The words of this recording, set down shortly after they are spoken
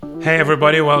Hey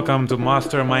everybody, welcome to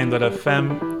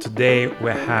Mastermind.fm. Today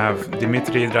we have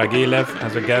Dmitry Dragilev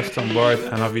as a guest on board,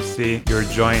 and obviously you're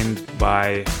joined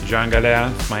by Jean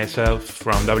Galea, myself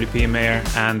from WP Mayor,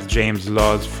 and James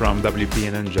Laws from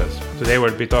WP Ninjas. Today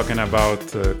we'll be talking about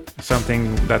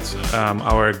something that's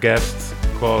our guest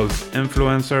calls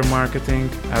influencer marketing,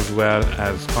 as well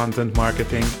as content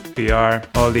marketing, PR.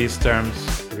 All these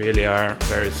terms really are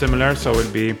very similar, so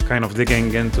we'll be kind of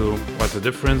digging into what's the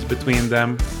difference between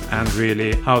them and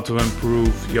really how to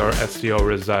improve your SEO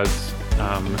results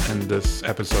in this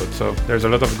episode. So there's a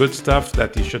lot of good stuff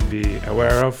that you should be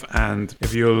aware of, and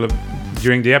if you'll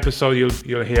during the episode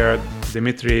you'll hear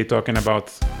Dimitri talking about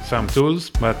some tools,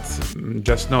 but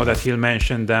just know that he'll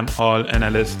mention them all in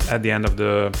a list at the end of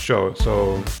the show,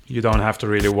 so you don't have to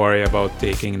really worry about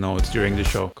taking notes during the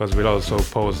show, because we'll also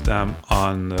post them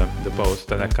on the post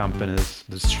that accompanies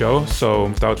this show. So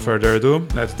without further ado,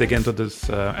 let's dig into this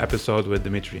episode with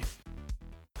Dimitri.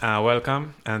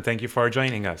 Welcome, and thank you for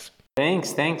joining us.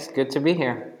 Thanks. Good to be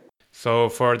here. So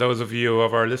for those of you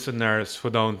of our listeners who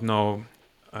don't know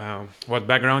what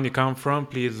background you come from,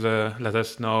 please let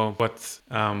us know what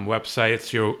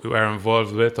websites you are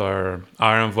involved with or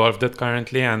are involved with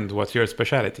currently, and what's your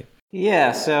specialty.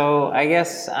 Yeah, so I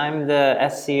guess I'm the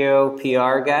SEO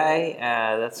PR guy.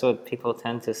 That's what people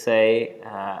tend to say.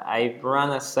 I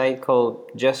run a site called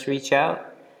Just Reach Out.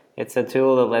 It's a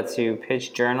tool that lets you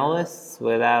pitch journalists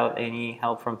without any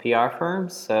help from PR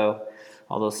firms. So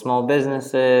all those small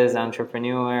businesses,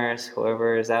 entrepreneurs,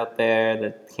 whoever is out there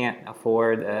that can't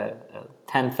afford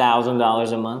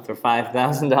 $10,000 a month or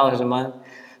 $5,000 a month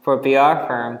for a PR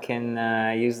firm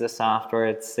can use the software.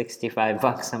 It's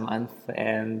 $65 a month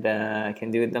and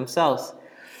can do it themselves.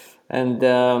 And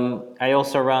I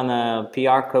also run a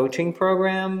PR coaching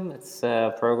program. It's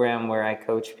a program where I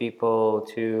coach people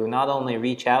to not only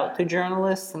reach out to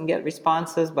journalists and get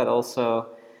responses, but also,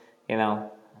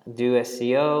 do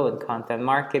SEO and content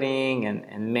marketing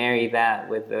and marry that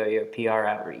with your PR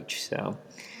outreach. So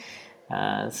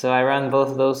I run both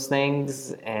of those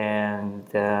things, and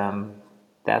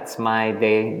that's my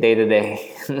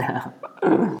day-to-day now.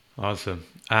 Awesome.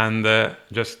 And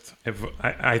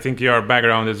I think your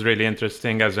background is really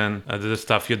interesting, as in the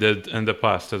stuff you did in the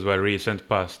past as well, recent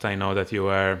past. I know that you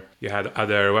had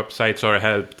other websites or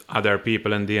helped other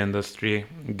people in the industry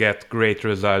get great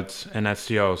results in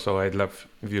SEO. So I'd love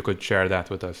if you could share that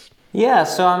with us. Yeah,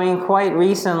 so quite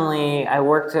recently I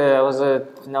worked. I was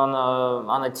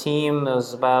on a team. There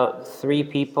was about 4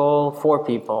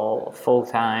 people full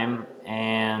time,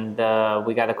 and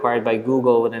we got acquired by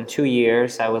Google within 2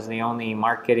 years. I was the only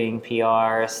marketing,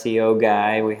 PR, SEO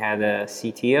guy. We had a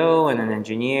CTO and an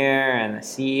engineer and a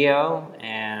CEO,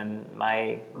 and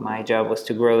my job was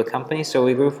to grow the company. So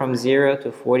we grew from 0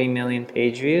 to 40 million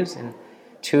page views in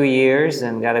 2 years,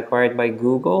 and got acquired by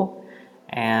Google.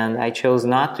 And I chose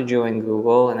not to join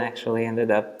Google and actually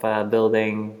ended up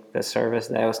building the service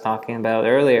that I was talking about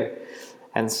earlier.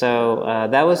 And so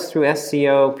that was through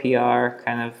SEO, PR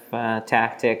kind of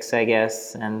tactics, I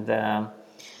guess. And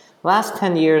last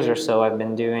 10 years or so, I've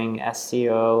been doing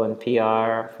SEO and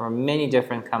PR for many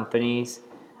different companies.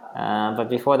 But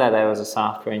before that, I was a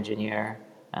software engineer.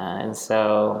 And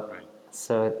so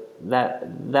that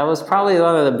was probably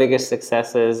one of the biggest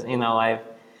successes, I've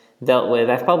dealt with.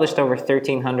 I've published over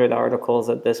 1,300 articles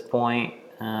at this point,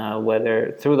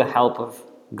 whether through the help of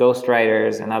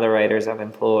ghostwriters and other writers I've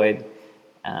employed,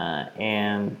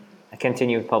 and I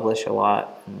continue to publish a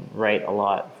lot and write a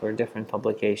lot for different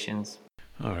publications.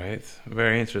 All right,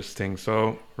 very interesting.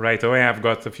 So right away I've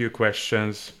got a few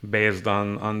questions based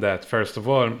on that. First of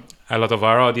all, a lot of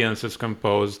our audience is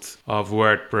composed of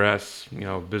WordPress,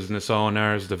 business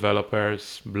owners,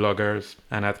 developers, bloggers,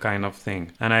 and that kind of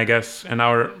thing. And I guess in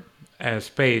our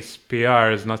space, PR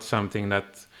is not something that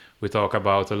we talk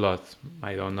about a lot.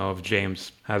 I don't know if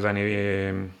James has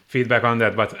any feedback on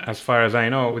that, but as far as I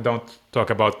know, we don't talk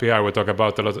about PR. We talk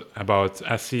about a lot about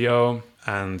SEO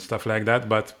and stuff like that,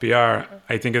 but PR,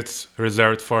 I think it's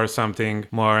reserved for something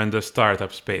more in the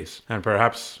startup space. And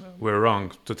perhaps we're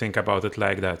wrong to think about it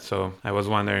like that. So I was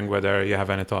wondering whether you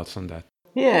have any thoughts on that.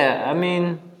 Yeah,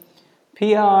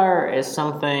 PR is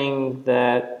something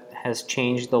that has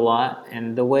changed a lot,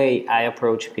 and the way I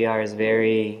approach PR is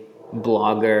very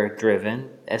blogger driven,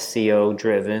 SEO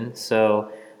driven.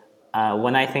 So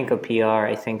when I think of PR,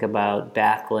 I think about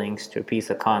backlinks to a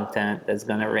piece of content that's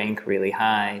going to rank really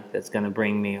high, that's going to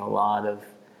bring me a lot of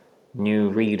new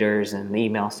readers and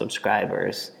email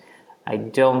subscribers. I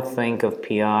don't think of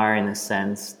PR in the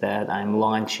sense that I'm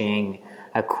launching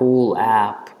a cool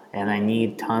app and I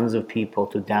need tons of people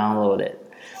to download it.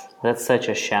 That's such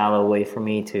a shallow way for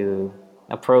me to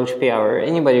approach PR, or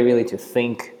anybody really to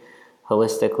think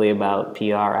holistically about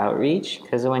PR outreach,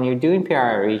 because when you're doing PR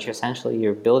outreach, essentially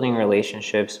you're building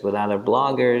relationships with other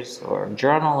bloggers or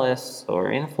journalists or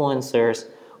influencers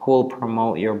who will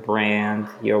promote your brand,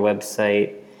 your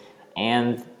website.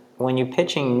 And when you're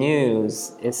pitching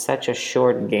news, it's such a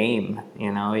short game.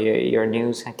 Your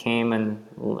news came and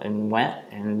went,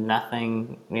 and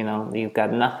nothing, you've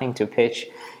got nothing to pitch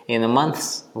in a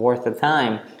month's worth of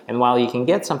time. And while you can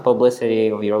get some publicity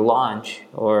of your launch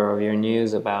or your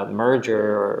news about merger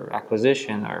or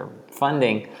acquisition or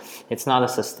funding, it's not a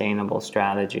sustainable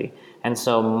strategy. And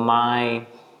so my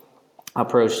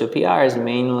approach to PR is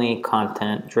mainly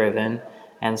content driven.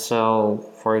 And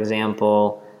so, for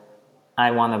example,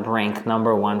 I want to rank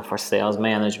number one for sales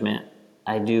management.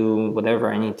 I do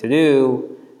whatever I need to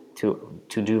do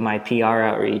to do my PR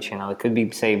outreach. It could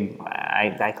be, say,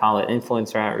 I call it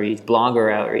influencer outreach,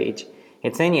 blogger outreach.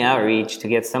 It's any outreach to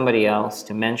get somebody else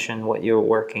to mention what you're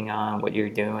working on, what you're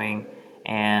doing,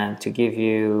 and to give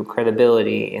you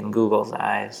credibility in Google's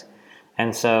eyes.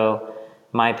 And so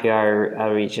my PR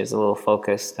outreach is a little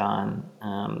focused on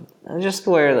just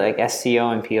where like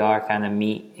SEO and PR kind of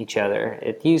meet each other.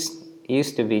 It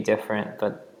used to be different,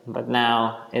 but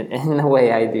now in the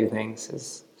way I do things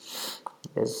is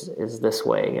this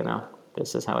way.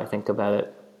 This is how I think about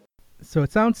it. So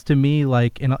it sounds to me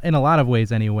like, in a lot of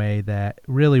ways anyway, that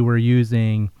really we're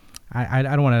using, I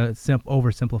don't want to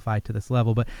oversimplify to this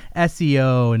level, but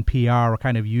SEO and PR, we're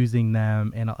kind of using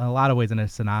them in a lot of ways in a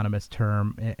synonymous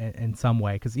term in some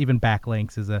way, because even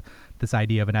backlinks is this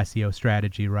idea of an SEO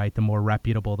strategy, right? The more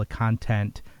reputable the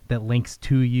content that links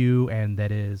to you and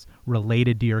that is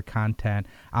related to your content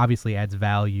obviously adds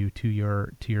value to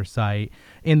your site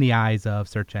in the eyes of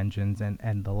search engines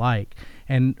and the like.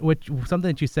 And something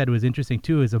that you said was interesting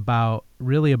too is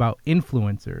really about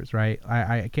influencers, right?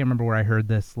 I can't remember where I heard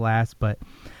this last, but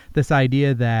this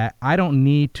idea that I don't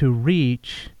need to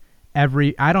reach I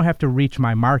don't have to reach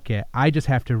my market. I just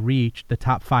have to reach the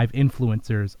top 5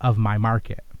 influencers of my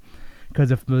market.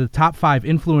 Because if the top 5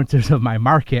 influencers of my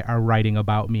market are writing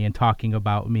about me and talking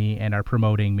about me and are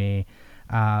promoting me,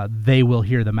 they will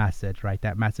hear the message, right?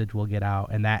 That message will get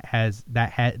out, and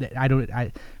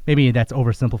maybe that's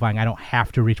oversimplifying. I don't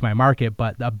have to reach my market,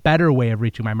 but a better way of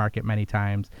reaching my market many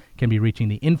times can be reaching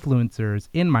the influencers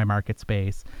in my market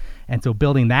space, and so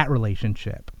building that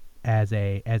relationship as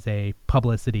a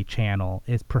publicity channel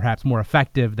is perhaps more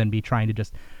effective than be trying to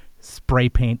just spray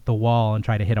paint the wall and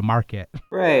try to hit a market.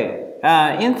 Right. So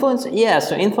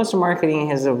influencer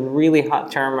marketing is a really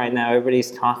hot term right now.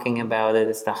 Everybody's talking about it.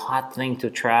 It's the hot thing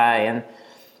to try. And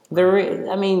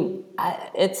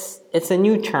it's a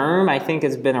new term. I think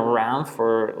it's been around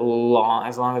for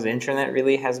as long as the internet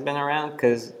really has been around,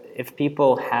 because if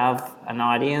people have an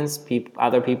audience,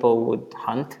 other people would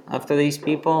hunt after these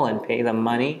people and pay them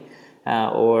money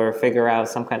or figure out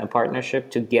some kind of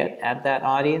partnership to get at that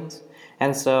audience.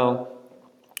 And so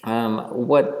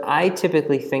what I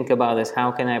typically think about is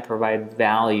how can I provide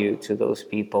value to those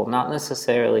people? Not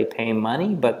necessarily pay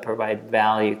money, but provide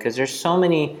value. Because there's so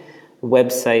many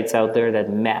websites out there that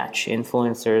match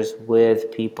influencers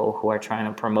with people who are trying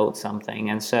to promote something.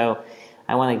 And so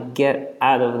I want to get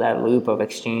out of that loop of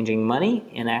exchanging money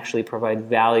and actually provide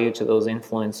value to those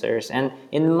influencers. And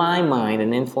in my mind,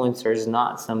 an influencer is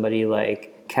not somebody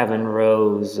like Kevin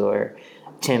Rose or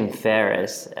Tim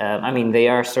Ferriss. They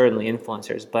are certainly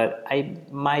influencers, but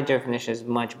my definition is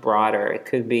much broader. It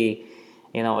could be,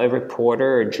 a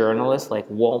reporter or journalist like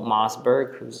Walt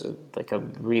Mossberg, who's like a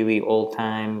really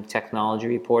old-time technology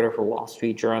reporter for Wall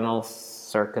Street Journal,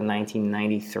 circa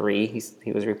 1993.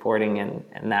 He was reporting, and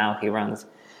now he runs.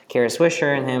 Kara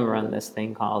Swisher and him run this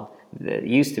thing called, it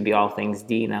used to be All Things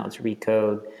D, now it's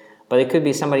Recode. But it could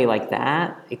be somebody like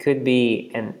that. It could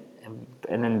be an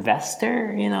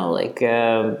investor, like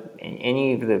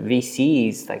any of the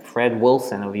VCs, like Fred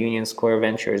Wilson of Union Square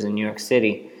Ventures in New York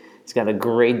City. He's got a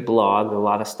great blog a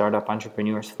lot of startup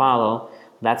entrepreneurs follow.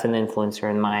 That's an influencer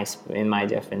in my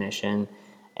definition.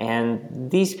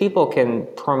 And these people can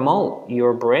promote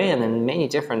your brand in many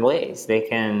different ways. They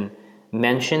can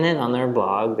mention it on their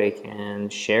blog. They can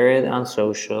share it on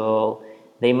social.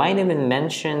 They might even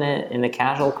mention it in a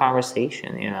casual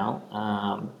conversation,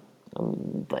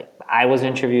 like I was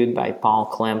interviewed by Paul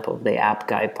Klemp of the App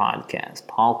Guy podcast.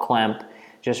 Paul Klemp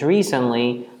just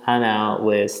recently hung out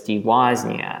with Steve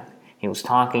Wozniak. He was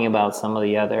talking about some of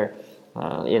the other,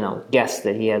 guests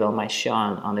that he had on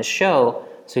the show.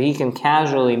 So he can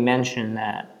casually mention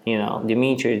that,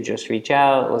 Dimitri just reached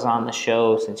out, was on the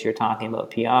show since you're talking about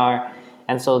PR.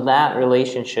 And so that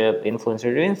relationship,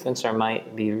 influencer to influencer,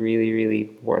 might be really,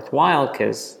 really worthwhile,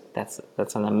 because that's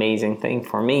an amazing thing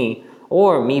for me.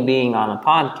 or me being on a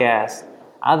podcast,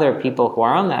 other people who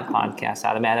are on that podcast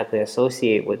automatically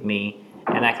associate with me,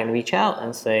 and I can reach out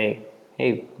and say,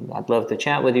 hey, I'd love to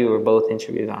chat with you. We're both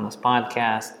interviewed on this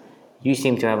podcast. You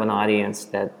seem to have an audience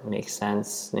that makes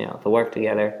sense, to work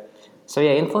together. So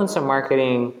yeah, influencer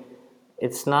marketing,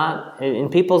 it's not, in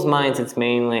people's minds, it's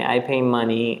mainly I pay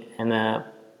money and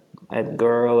a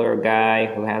girl or a guy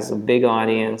who has a big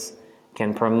audience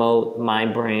can promote my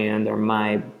brand or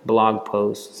my blog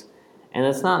posts. And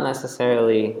it's not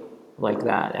necessarily like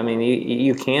that. I mean,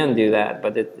 you can do that,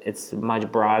 but it's a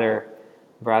much broader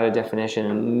definition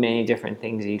and many different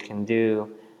things you can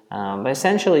do. But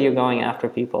essentially, you're going after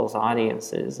people's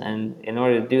audiences, and in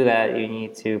order to do that, you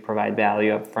need to provide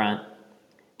value up front.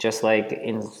 Just like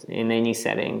in any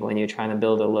setting, when you're trying to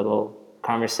build a little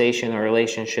conversation or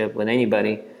relationship with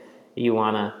anybody, you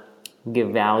want to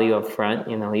give value up front.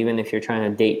 Even if you're trying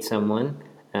to date someone,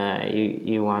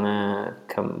 you want to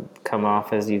come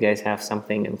off as you guys have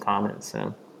something in common.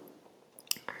 So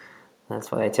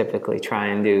that's what I typically try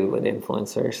and do with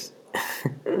influencers.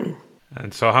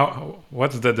 And so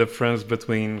what's the difference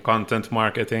between content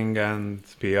marketing and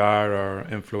PR or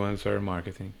influencer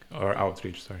marketing or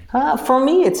outreach, sorry? For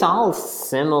me, it's all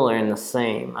similar and the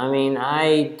same. I mean,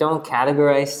 I don't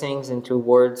categorize things into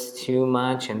words too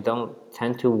much and don't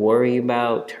tend to worry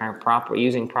about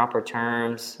using proper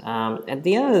terms. At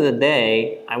the end of the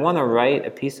day, I want to write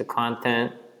a piece of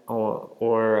content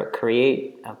or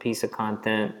create a piece of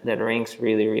content that ranks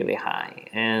really, really high.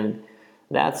 And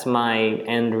that's my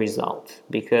end result,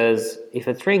 because if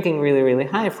it's ranking really, really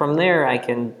high, from there I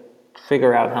can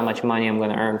figure out how much money I'm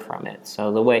going to earn from it.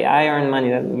 So the way I earn money,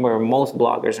 where most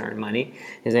bloggers earn money,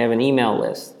 is they have an email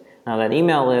list. Now that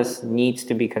email list needs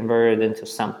to be converted into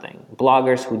something.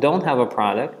 Bloggers who don't have a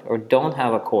product or don't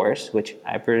have a course, which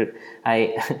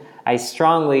I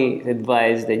strongly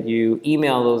advise that you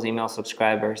email those email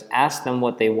subscribers, ask them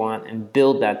what they want, and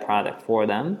build that product for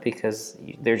them, because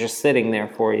they're just sitting there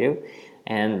for you.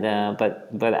 And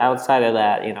but outside of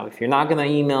that, if you're not going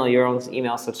to email your own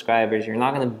email subscribers, you're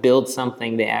not going to build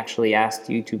something they actually asked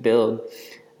you to build,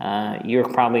 you're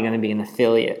probably going to be an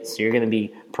affiliate. So you're going to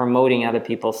be promoting other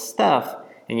people's stuff,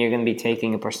 and you're going to be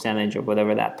taking a percentage of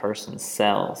whatever that person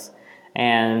sells.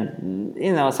 And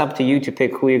it's up to you to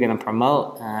pick who you're going to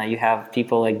promote. You have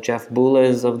people like Jeff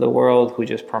Bulas of the world who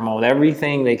just promote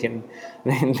everything they can,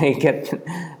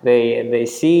 they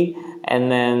see.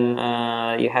 And then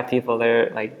you have people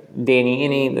there like Danny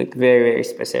Inney, like very, very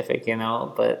specific,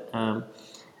 But a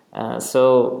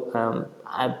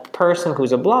person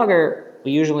who's a blogger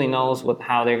usually knows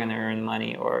how they're going to earn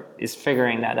money or is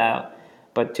figuring that out.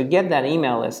 But to get that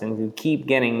email list and to keep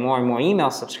getting more and more email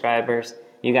subscribers,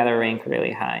 you got to rank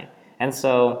really high. And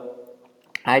so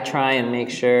I try and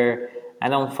make sure I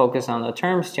don't focus on the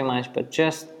terms too much, but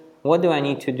just what do I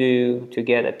need to do to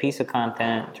get a piece of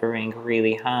content to rank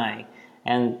really high?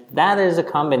 And that is a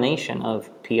combination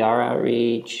of PR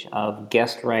outreach, of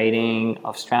guest writing,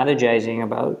 of strategizing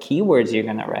about keywords you're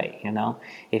going to write.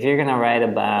 If you're going to write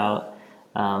about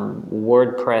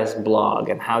WordPress blog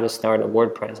and how to start a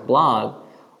WordPress blog,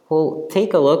 well,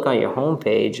 take a look on your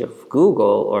homepage of Google,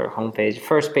 or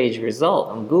first page result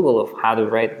on Google of how to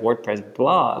write a WordPress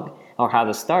blog or how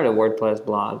to start a WordPress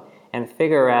blog, and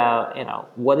figure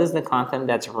out, what is the content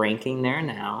that's ranking there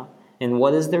now, and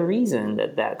what is the reason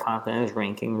that content is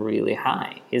ranking really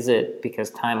high? Is it because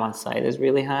time on site is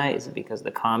really high? Is it because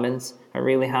the comments are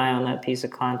really high on that piece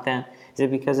of content? Is it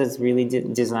because it's really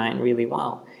designed really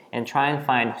well? And try and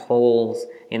find holes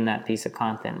in that piece of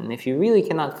content. And if you really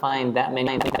cannot find that many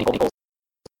holes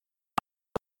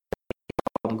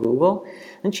on Google,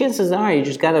 then chances are you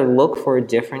just got to look for a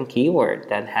different keyword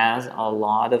that has a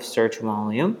lot of search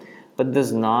volume but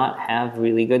does not have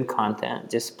really good content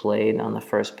displayed on the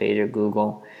first page of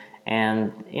Google.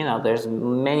 And there's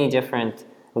many different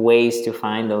ways to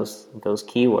find those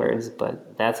keywords,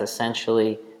 but that's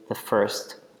essentially the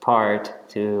first part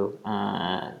to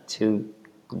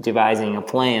devising a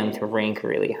plan to rank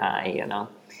really high,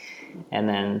 and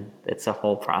then it's a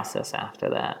whole process after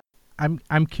that.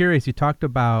 I'm curious, you talked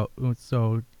about,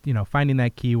 finding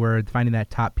that keyword, finding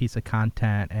that top piece of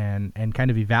content, and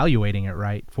kind of evaluating it,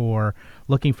 right, for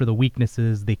looking for the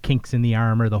weaknesses, the kinks in the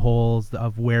armor, the holes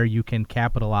of where you can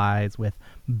capitalize with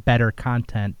better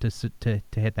content to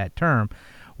hit that term.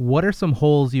 What are some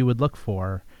holes you would look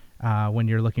for when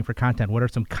you're looking for content? What are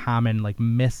some common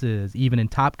misses, even in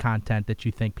top content, that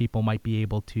you think people might be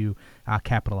able to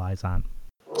capitalize on?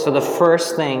 So the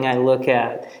first thing I look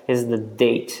at is the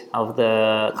date of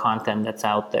the content that's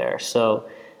out there. So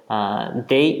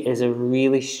Date is a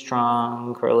really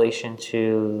strong correlation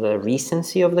to the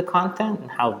recency of the content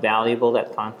and how valuable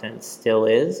that content still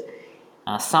is.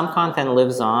 Some content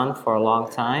lives on for a long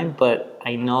time, but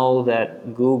I know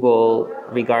that Google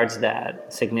regards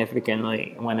that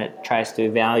significantly when it tries to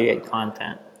evaluate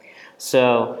content.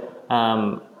 So,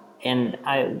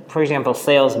 for example,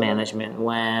 sales management,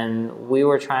 when we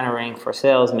were trying to rank for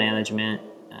sales management,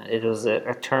 it was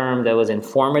a term that was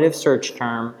informative search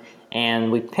term,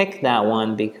 and we picked that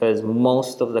one because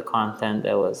most of the content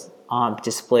that was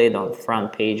displayed on the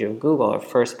front page of Google or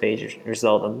first page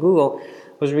result of Google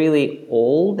was really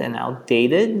old and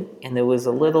outdated, and it was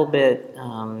a little bit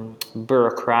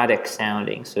bureaucratic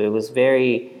sounding. So it was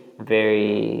very,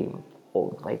 very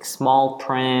old, like small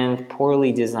print,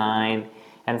 poorly designed.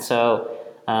 And so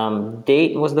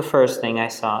date was the first thing I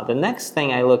saw. The next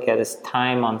thing I look at is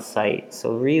time on site.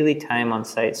 So really time on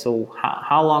site. So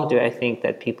how long do I think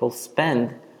that people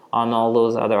spend on all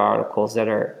those other articles that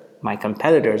are my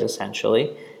competitors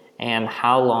essentially? And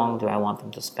how long do I want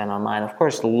them to spend on mine? Of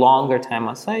course, longer time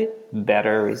on site,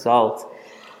 better results.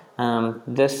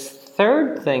 This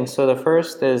third thing, so the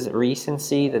first is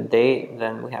recency, the date,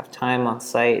 then we have time on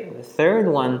site. The third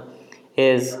one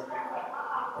is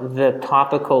the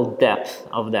topical depth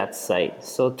of that site.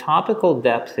 So topical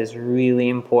depth is really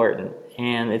important,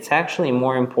 and it's actually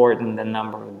more important than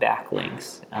number of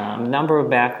backlinks. Number of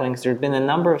backlinks, there have been a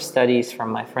number of studies from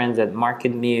my friends at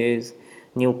MarketMuse,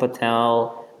 Neil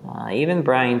Patel, even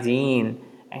Brian Dean,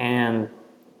 and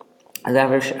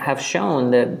that have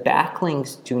shown that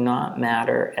backlinks do not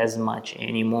matter as much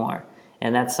anymore.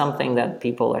 And that's something that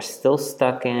people are still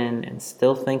stuck in and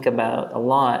still think about a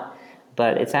lot,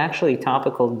 but it's actually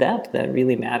topical depth that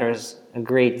really matters a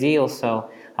great deal. So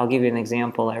I'll give you an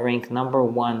example. I rank number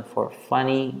 1 for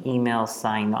funny email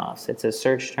sign-offs. It's a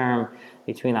search term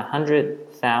between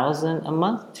 100,000 a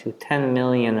month to 10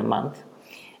 million a month.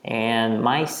 And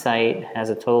my site has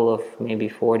a total of maybe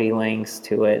 40 links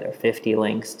to it or 50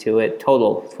 links to it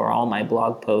total for all my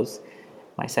blog posts.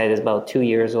 My site is about 2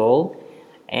 years old,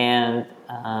 and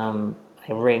I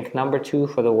rank number 2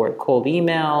 for the word cold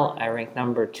email. I rank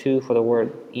number 2 for the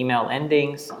word email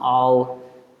endings, all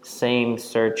same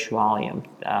search volume,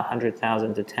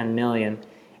 100,000 to 10 million.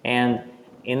 And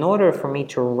in order for me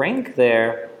to rank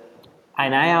there,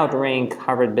 and I outrank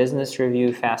Harvard Business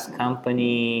Review, Fast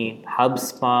Company,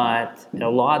 HubSpot, a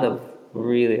lot of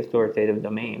really authoritative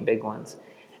domain, big ones.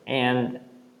 And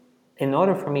in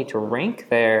order for me to rank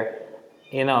there,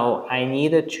 I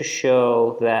needed to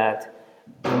show that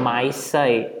my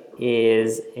site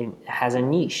has a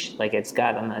niche, like it's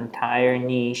got an entire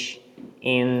niche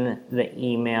in the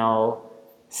email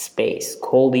space,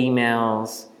 cold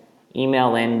emails,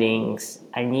 email endings.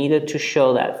 I needed to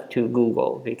show that to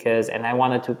Google and I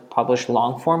wanted to publish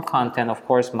long form content. Of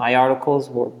course, my articles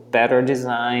were better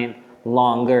designed,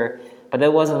 longer, but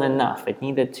that wasn't enough.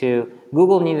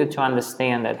 Google needed to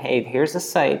understand that, hey, here's a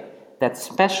site that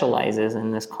specializes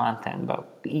in this content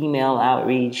about email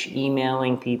outreach,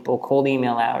 emailing people, cold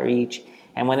email outreach.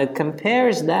 And when it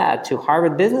compares that to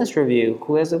Harvard Business Review,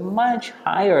 who has a much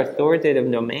higher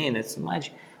authoritative domain, it's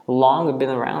much longer, been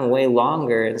around way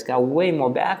longer, it's got way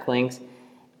more backlinks,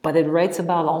 but it writes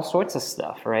about all sorts of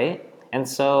stuff, right? And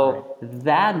so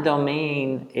that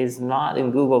domain is not,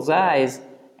 in Google's eyes,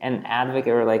 an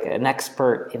advocate or like an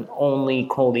expert in only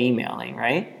cold emailing,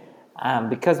 right?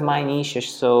 Because my niche is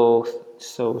so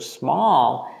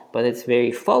small, but it's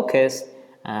very focused,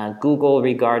 Google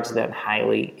regards that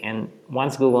highly. And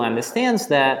once Google understands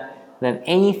that, then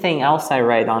anything else I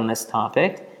write on this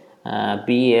topic,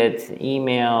 be it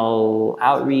email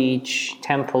outreach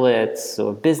templates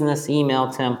or business email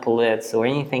templates or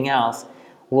anything else,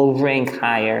 will rank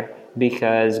higher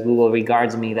because Google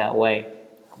regards me that way.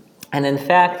 And in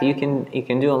fact, you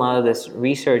can do a lot of this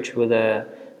research with a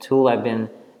tool I've been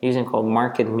using called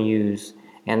MarketMuse.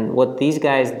 And what these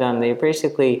guys done, they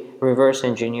basically reverse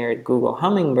engineered Google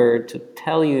Hummingbird to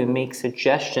tell you and make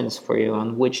suggestions for you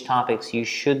on which topics you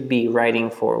should be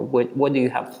writing for, what do you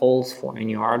have holes for in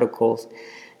your articles,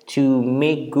 to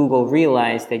make Google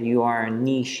realize that you are a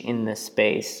niche in this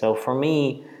space. So for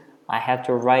me, I had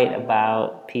to write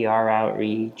about PR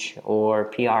outreach or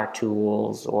PR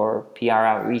tools or PR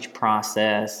outreach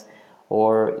process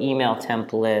or email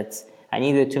templates. I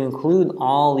needed to include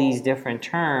all these different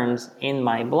terms in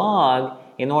my blog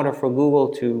in order for Google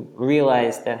to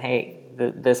realize that, hey,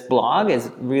 this blog is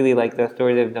really like the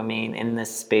authoritative domain in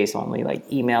this space only,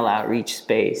 like email outreach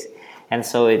space. And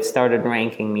so it started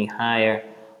ranking me higher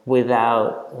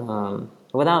without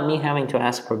me having to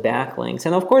ask for backlinks.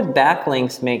 And of course,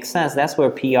 backlinks make sense. That's where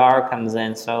PR comes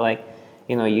in. So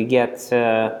you get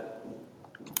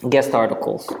guest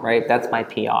articles, right? That's my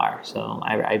PR. So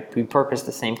I repurpose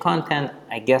the same content,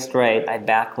 I guest write, I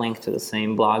backlink to the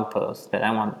same blog post that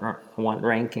I want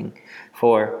ranking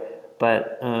for.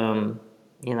 But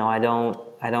I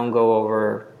don't go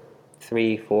over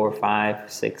 3, 4,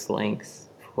 5, 6 links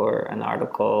for an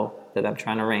article that I'm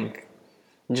trying to rank.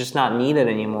 It's just not needed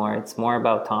anymore. It's more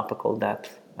about topical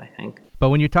depth, I think. But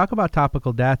when you talk about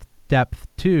topical depth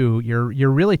too,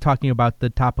 you're really talking about the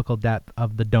topical depth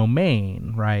of the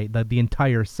domain, right? The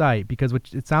entire site, because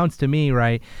what it sounds to me,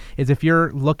 right, is if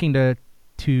you're looking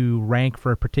to rank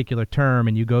for a particular term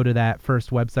and you go to that first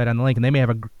website on the link, and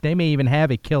they may even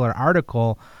have a killer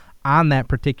article on that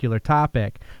particular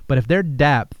topic, but if their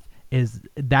depth is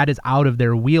out of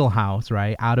their wheelhouse,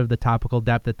 right, out of the topical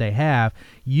depth that they have,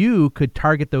 you could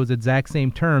target those exact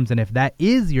same terms. And if that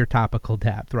is your topical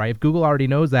depth, right, if Google already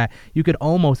knows that, you could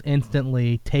almost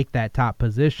instantly take that top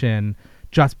position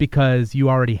just because you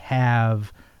already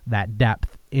have that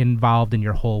depth involved in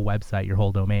your whole website, your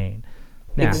whole domain.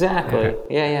 Yeah. Exactly.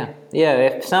 Okay. Yeah.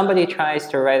 If somebody tries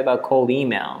to write about cold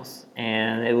emails,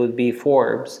 and it would be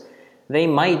Forbes, they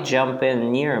might jump in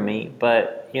near me,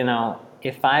 but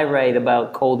if I write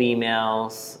about cold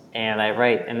emails and I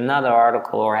write another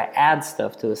article, or I add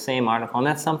stuff to the same article, and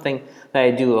that's something that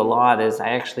I do a lot, is I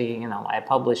actually, I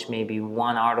publish maybe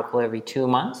one article every 2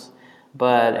 months,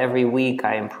 but every week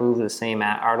I improve the same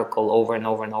article over and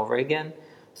over and over again.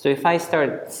 So if I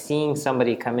start seeing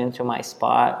somebody come into my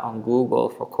spot on Google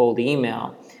for cold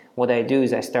email, what I do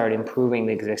is I start improving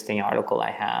the existing article I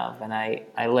have, and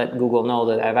I let Google know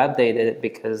that I've updated it,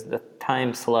 because the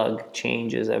time slug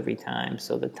changes every time.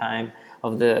 So the time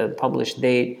of the published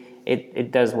date,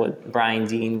 it does what Brian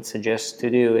Dean suggests to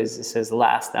do, is it says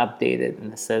last updated,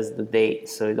 and it says the date,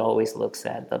 so it always looks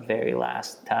at the very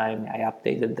last time I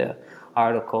updated the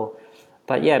article.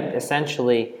 But yeah,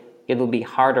 essentially, it'll be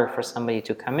harder for somebody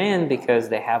to come in because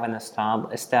they haven't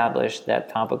established that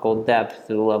topical depth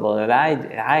to the level that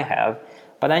I have.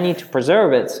 But I need to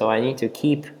preserve it, so I need to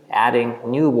keep adding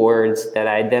new words that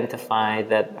I identify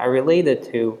that are related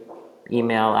to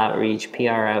email outreach,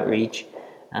 PR outreach,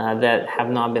 that have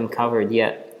not been covered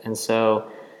yet. And so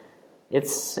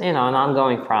it's an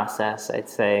ongoing process, I'd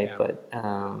say.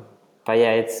 Yeah. But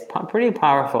yeah, it's pretty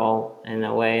powerful in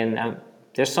a way. And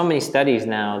there's so many studies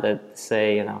now that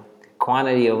say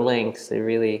quantity of links, it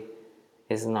really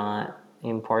is not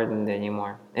important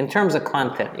anymore. In terms of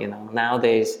content,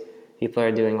 nowadays people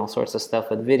are doing all sorts of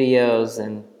stuff with videos,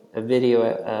 and a video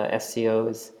SEO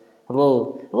is a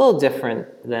little different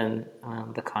than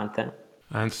the content.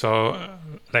 And so,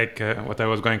 what I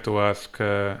was going to ask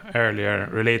earlier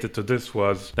related to this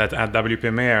was that at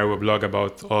WPMAR we blog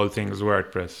about all things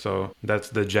WordPress. So that's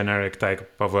the generic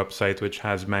type of website which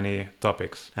has many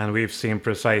topics. And we've seen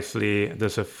precisely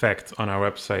this effect on our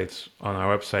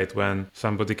website when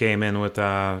somebody came in with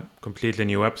a completely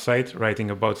new website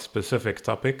writing about a specific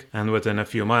topic, and within a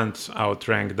few months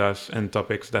outranked us in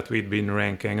topics that we'd been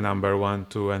ranking number 1,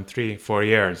 2, and 3 for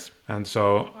years. And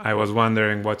so I was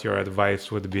wondering what your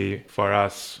advice would be for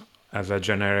us as a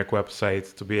generic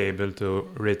website to be able to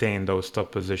retain those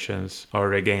top positions or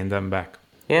regain them back.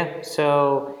 Yeah,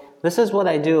 so this is what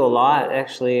I do a lot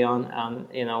actually on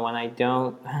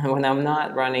when I'm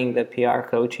not running the PR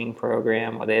coaching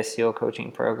program or the SEO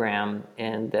coaching program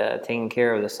and taking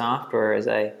care of the software, is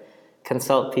I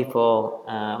consult people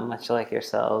much like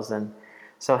yourselves, and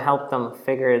so help them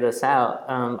figure this out.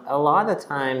 A lot of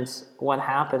times what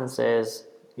happens is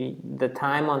the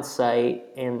time on site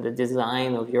and the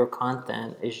design of your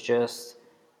content is just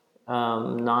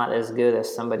not as good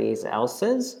as somebody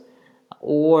else's,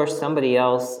 or somebody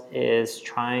else is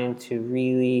trying to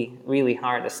really, really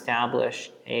hard establish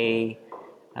a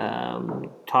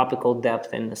topical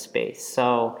depth in the space.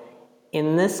 So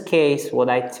in this case, what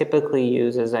I typically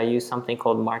use is I use something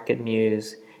called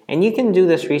MarketMuse. And you can do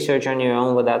this research on your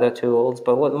own with other tools,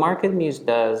 but what MarketMuse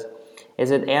does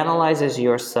is it analyzes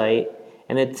your site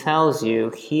and it tells you,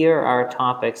 here are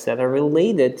topics that are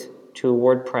related to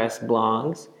WordPress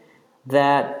blogs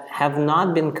that have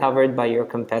not been covered by your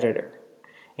competitor.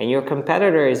 And your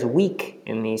competitor is weak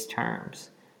in these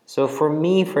terms. So for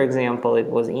me, for example, it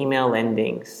was email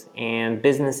endings and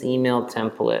business email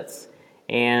templates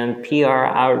and PR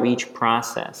outreach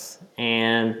process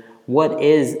and what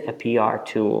is a PR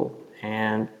tool?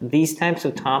 And these types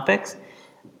of topics,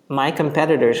 my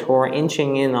competitors who are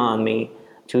inching in on me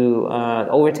to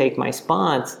overtake my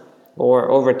spots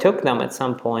or overtook them at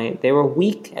some point, they were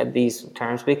weak at these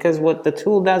terms, because what the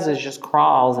tool does is just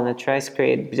crawls and it tries to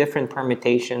create different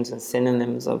permutations and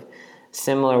synonyms of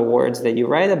similar words that you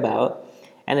write about,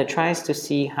 and it tries to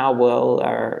see how well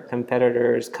are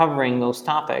competitors covering those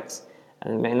topics.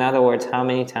 In other words, how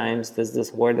many times does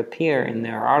this word appear in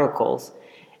their articles?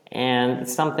 And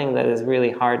it's something that is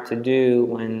really hard to do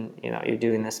when you're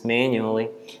doing this manually.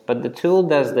 But the tool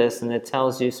does this, and it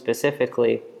tells you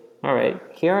specifically, all right,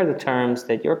 here are the terms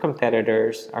that your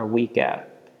competitors are weak at.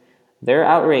 They're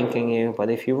outranking you, but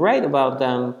if you write about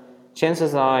them,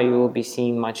 chances are you will be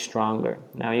seen much stronger.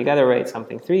 Now you got to write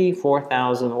something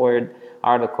 3,000-4,000 word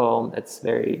article that's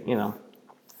very,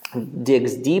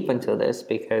 digs deep into this,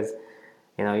 because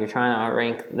you're trying to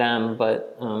outrank them,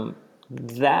 but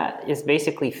that is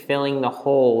basically filling the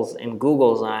holes in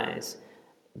Google's eyes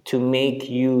to make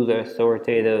you the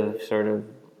authoritative sort of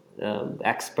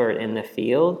expert in the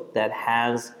field that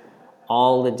has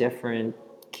all the different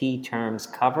key terms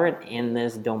covered in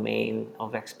this domain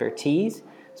of expertise,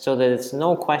 so that it's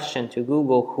no question to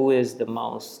Google who is the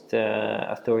most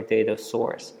authoritative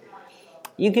source.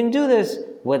 You can do this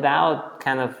without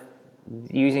kind of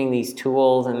using these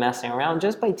tools and messing around,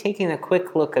 just by taking a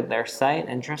quick look at their site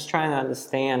and just trying to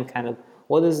understand kind of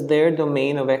what is their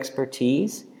domain of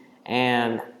expertise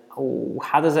and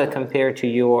how does that compare to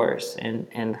yours,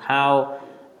 and how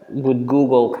would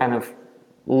Google kind of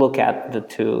look at the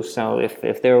two. So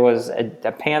if there was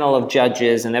a panel of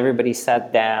judges and everybody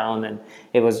sat down and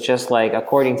it was just like,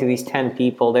 according to these 10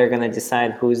 people, they're going to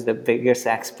decide who's the biggest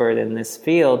expert in this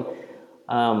field,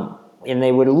 and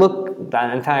they would look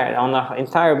on the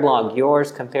entire blog,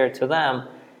 yours compared to them,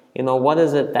 what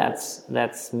is it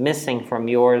that's missing from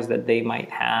yours that they might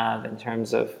have in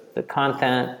terms of the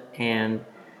content, and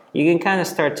you can kind of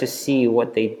start to see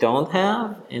what they don't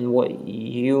have and what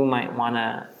you might want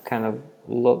to kind of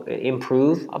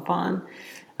improve upon.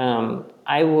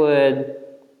 I would,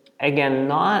 again,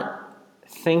 not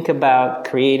think about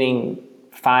creating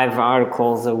 5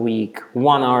 articles a week,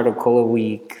 1 article a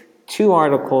week, 2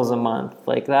 articles a month,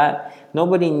 like that.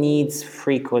 Nobody needs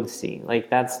frequency. Like,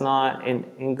 that's not,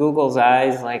 in Google's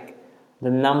eyes, like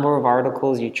the number of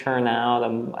articles you churn out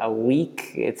a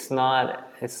week, it's not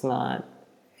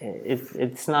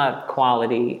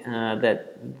quality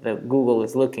that Google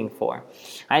is looking for.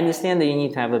 I understand that you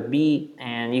need to have a beat,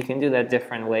 and you can do that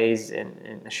different ways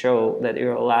in the show that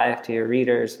you're alive to your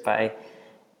readers by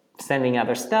sending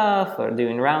other stuff or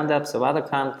doing roundups of other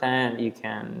content. You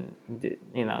can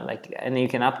and you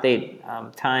can update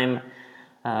time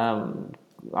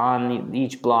on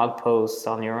each blog post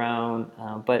on your own.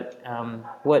 But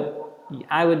what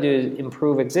I would do is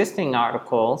improve existing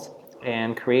articles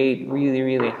and create really,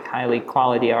 really highly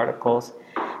quality articles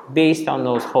based on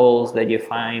those holes that you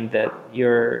find that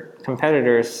your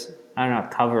competitors are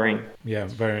not covering. Yeah,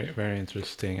 very, very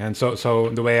interesting. And so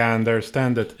the way I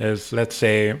understand it is, let's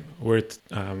say we're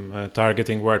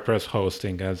targeting WordPress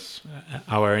hosting as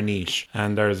our niche,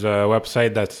 and there's a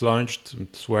website that's launched.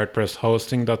 It's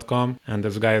wordpresshosting.com, and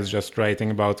this guy is just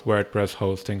writing about WordPress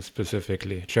hosting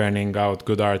specifically, churning out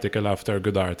good article after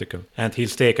good article, and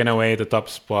he's taken away the top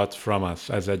spot from us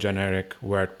as a generic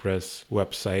WordPress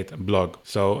website blog.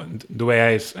 So the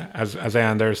way as I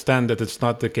understand it, it's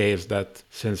not the case that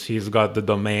since he's got the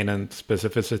domain and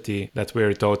specificity that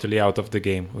we're totally out of the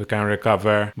game. We can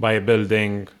recover by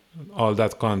building all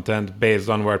that content based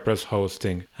on WordPress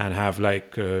hosting and have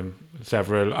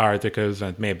several articles,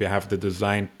 and maybe have the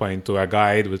design point to a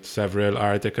guide with several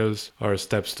articles or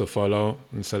steps to follow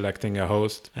in selecting a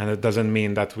host. And it doesn't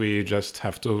mean that we just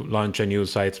have to launch a new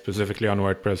site specifically on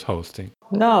WordPress hosting.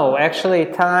 No, actually,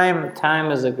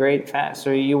 time is a great factor.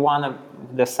 So you want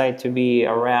the site to be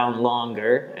around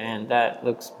longer, and that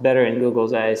looks better in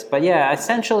Google's eyes. But yeah,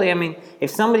 essentially, I mean,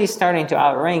 if somebody's starting to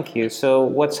outrank you, so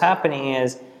what's happening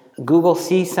is Google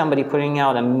sees somebody putting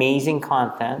out amazing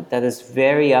content that is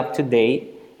very up to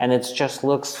date, and it just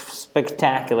looks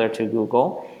spectacular to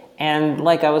Google. And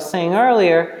like I was saying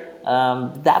earlier,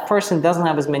 that person doesn't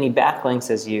have as many backlinks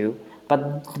as you,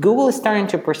 but Google is starting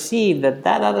to perceive that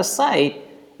other site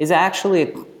is actually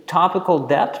a topical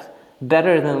depth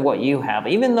better than what you have.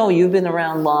 Even though you've been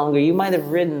around longer, you might have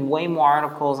written way more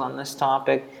articles on this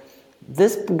topic.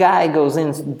 This guy goes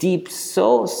in deep,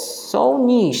 so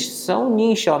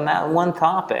niche on that one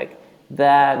topic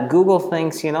that Google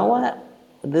thinks, you know what?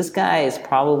 This guy is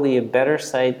probably a better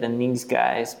site than these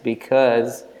guys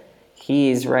because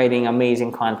he's writing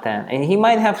amazing content. And he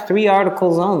might have 3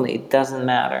 articles only. It doesn't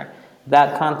matter.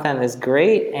 That content is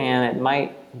great, and it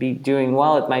might be doing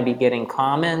well. It might be getting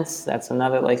comments. That's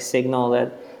another signal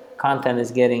that content is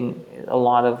getting a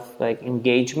lot of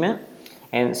engagement.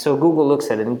 And so Google looks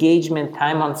at engagement,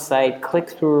 time on site,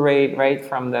 click-through rate, right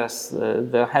from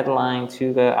the headline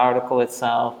to the article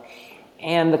itself,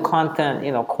 and the content,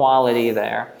 quality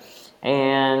there.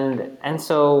 And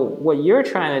so what you're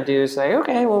trying to do is say,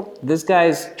 okay, well, this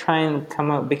guy's trying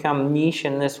to become niche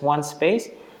in this one space.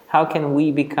 How can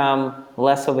we become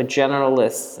less of a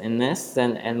generalist in this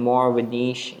and more of a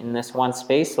niche in this one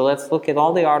space? So let's look at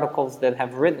all the articles that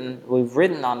we've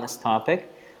written on this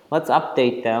topic. Let's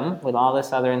update them with all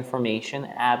this other information,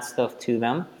 add stuff to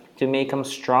them to make them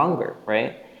stronger,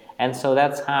 right? And so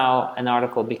that's how an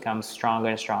article becomes stronger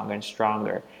and stronger and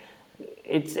stronger.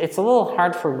 It's a little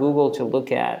hard for Google to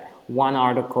look at one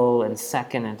article and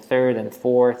second and third and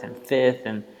fourth and fifth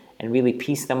and really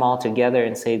piece them all together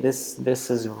and say this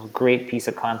is a great piece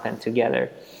of content together.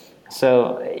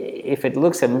 So if it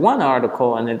looks at one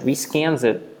article and it rescans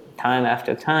it time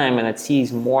after time and it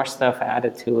sees more stuff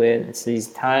added to it, it sees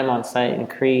time on site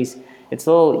increase, it's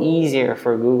a little easier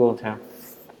for Google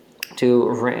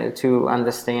to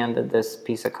understand that this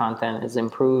piece of content is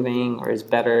improving or is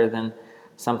better than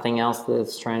something else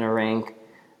that's trying to rank.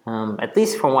 At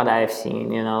least from what I've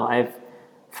seen,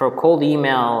 for cold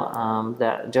email,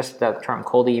 that term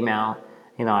cold email,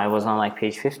 I was on like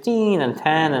page 15 and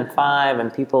 10 and 5,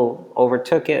 and people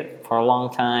overtook it for a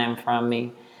long time from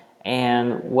me.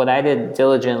 And what I did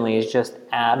diligently is just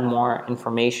add more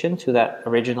information to that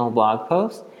original blog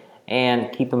post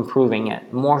and keep improving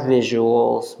it. More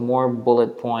visuals, more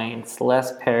bullet points,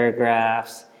 less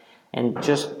paragraphs, and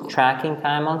just tracking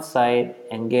time on site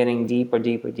and getting deeper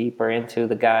into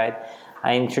the guide.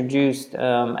 I introduced,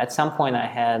 at some point I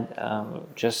had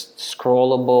just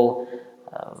scrollable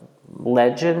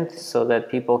legend so that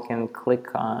people can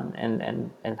click on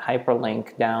and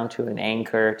hyperlink down to an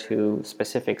anchor to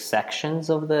specific sections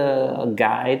of the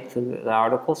guide to the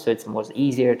article, so it's more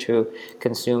easier to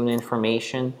consume the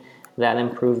information. That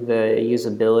improved the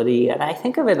usability, and I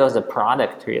think of it as a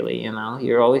product, really.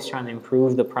 You're always trying to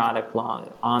improve the product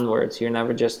onwards.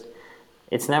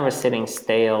 It's never sitting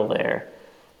stale there.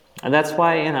 And that's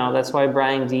why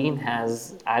Brian Dean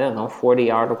has,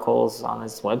 40 articles on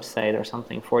his website or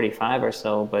something, 45 or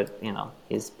so, but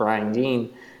he's Brian Dean,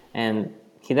 and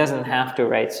he doesn't have to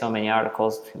write so many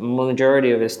articles. The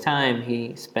majority of his time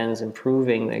he spends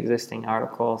improving the existing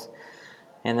articles,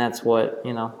 and that's what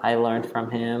I learned from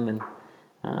him, and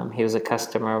he was a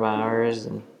customer of ours,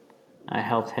 and I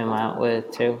helped him out with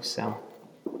it too. So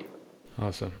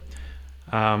awesome.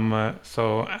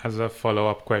 So as a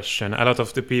follow-up question, a lot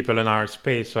of the people in our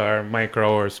space are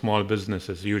micro or small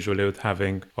businesses, usually with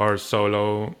having or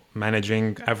solo,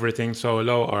 managing everything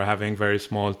solo, or having very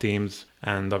small teams,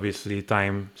 and obviously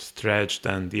time stretched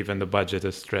and even the budget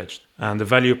is stretched. And the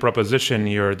value proposition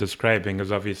you're describing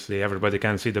is obviously everybody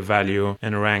can see the value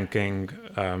in ranking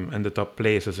in the top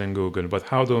places in Google. But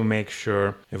how do we make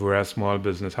sure, if we're a small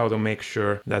business, how do we make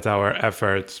sure that our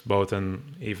efforts, both in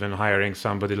even hiring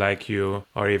somebody like you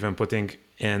or even putting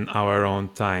in our own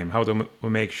time, how do we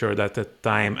make sure that the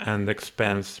time and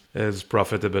expense is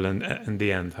profitable in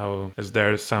the end? How is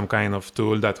there some kind of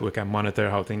tool that we can monitor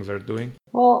how things are doing?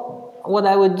 Well, what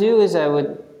I would do is I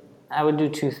would do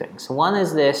two things. One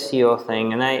is the SEO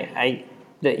thing, and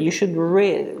that you should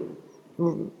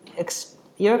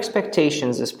your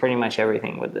expectations is pretty much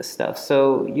everything with this stuff.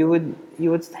 So you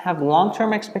would have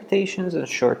long-term expectations and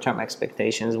short-term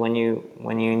expectations when you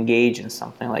engage in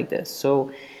something like this.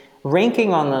 So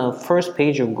ranking on the first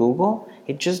page of Google,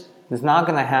 it just is not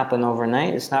going to happen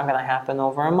overnight. It's not going to happen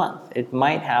over a month. It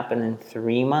might happen in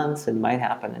 3 months. It might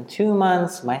happen in 2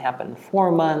 months. It might happen in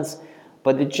 4 months.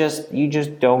 But you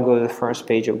just don't go to the first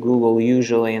page of Google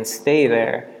usually and stay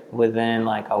there within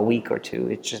like a week or two.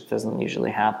 It just doesn't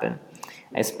usually happen,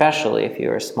 especially if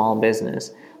you're a small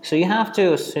business. So you have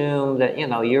to assume that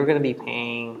you're going to be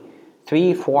paying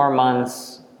 3-4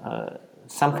 months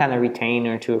some kind of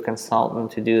retainer to a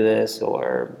consultant to do this,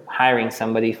 or hiring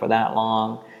somebody for that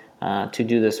long to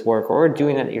do this work, or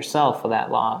doing it yourself for that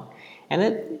long.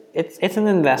 And it's an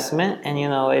investment, and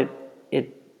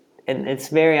it's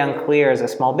very unclear as a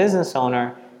small business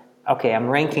owner. Okay, I'm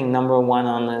ranking number 1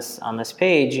 on this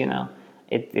page.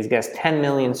 It gets 10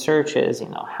 million searches.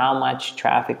 How much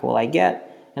traffic will I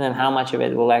get, and then how much of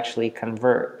it will actually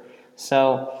convert?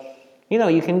 So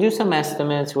you can do some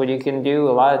estimates. What you can do,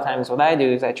 a lot of times what I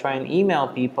do is I try and email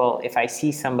people. If I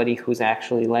see somebody who's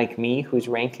actually like me, who's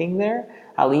ranking there,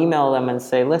 I'll email them and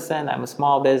say, listen, I'm a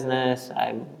small business.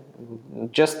 I'm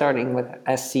just starting with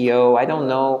SEO. I don't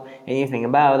know anything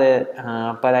about it,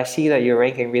 but I see that you're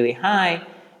ranking really high.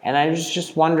 And I was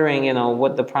just wondering,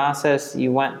 what the process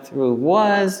you went through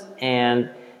was, and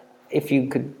if you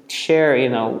could share,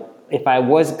 if I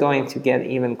was going to get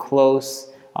even close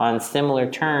on similar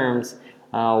terms,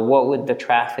 what would the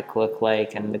traffic look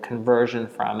like and the conversion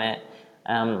from it?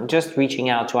 just reaching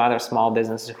out to other small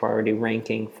businesses who are already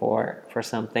ranking for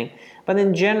something. But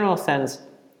in general sense,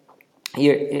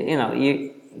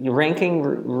 you're ranking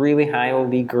really high will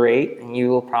be great, and you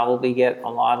will probably get a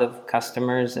lot of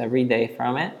customers every day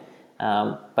from it.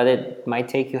 But it might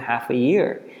take you half a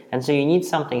year. And so you need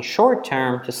something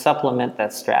short-term to supplement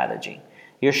that strategy.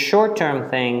 Your short-term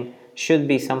thing should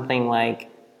be something like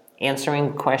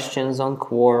answering questions on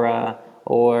Quora,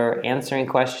 or answering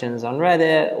questions on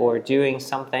Reddit, or doing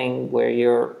something where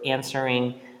you're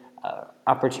answering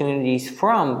opportunities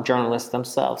from journalists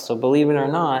themselves. So believe it or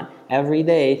not, every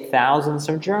day thousands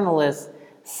of journalists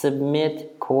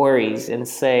submit queries and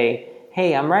say,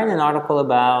 hey, I'm writing an article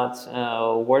about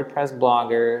WordPress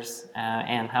bloggers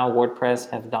and how WordPress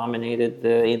have dominated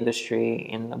the industry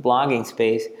in the blogging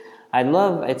space.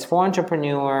 It's for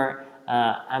entrepreneur.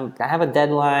 I have a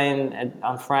deadline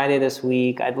on Friday this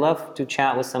week. I'd love to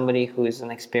chat with somebody who is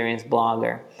an experienced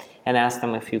blogger and ask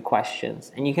them a few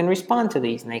questions. And you can respond to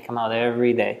these, and they come out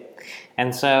every day.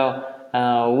 And so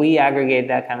we aggregate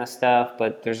that kind of stuff,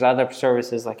 but there's other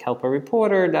services like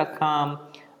helpareporter.com,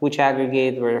 which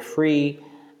aggregate, they're free,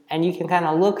 and you can kind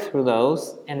of look through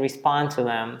those and respond to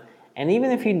them. And even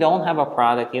if you don't have a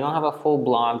product, you don't have a full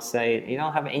blog site, you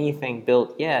don't have anything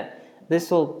built yet,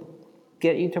 this will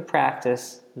get you to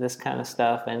practice this kind of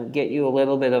stuff and get you a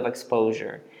little bit of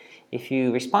exposure. If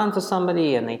you respond to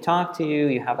somebody and they talk to you,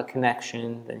 you have a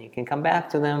connection, then you can come back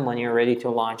to them when you're ready to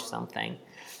launch something.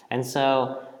 And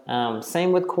so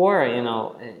same with Quora.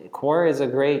 Quora is a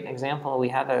great example. We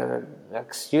had a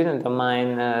student of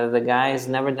mine. The guy's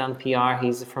never done PR.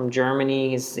 He's from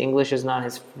Germany. His English is not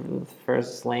his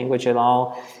first language at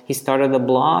all. He started a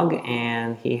blog,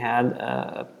 and he had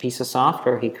a piece of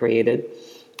software he created.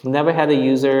 Never had a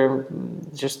user.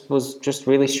 Was just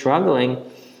really struggling.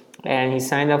 And he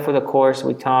signed up for the course.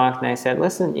 We talked, and I said,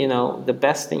 listen, the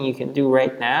best thing you can do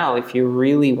right now, if you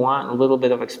really want a little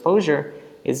bit of exposure,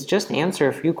 is just answer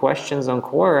a few questions on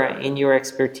Quora in your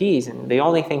expertise. And the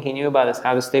only thing he knew about is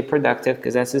how to stay productive,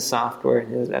 because that's his software,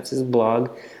 that's his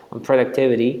blog on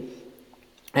productivity.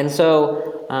 And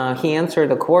so he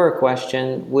answered a Quora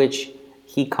question, which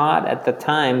he caught at the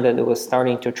time that it was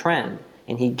starting to trend.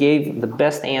 And he gave the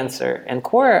best answer. And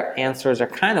Quora answers are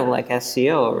kind of like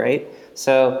SEO, right?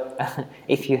 So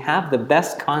if you have the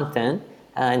best content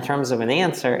in terms of an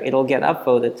answer, it'll get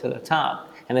upvoted to the top.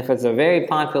 And if it's a very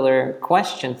popular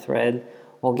question thread,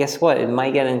 well, guess what? It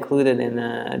might get included in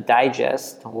a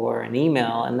digest or an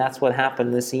email, and that's what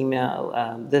happened.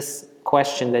 This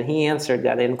question that he answered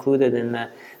got included in the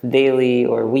daily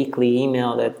or weekly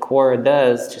email that Quora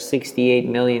does to 68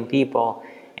 million people.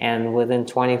 And within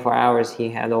 24 hours, he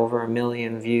had over 1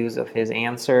 million views of his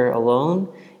answer alone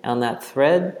on that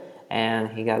thread. And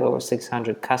he got over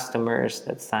 600 customers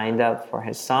that signed up for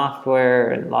his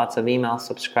software and lots of email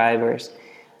subscribers.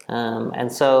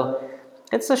 And so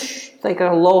it's like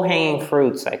a low-hanging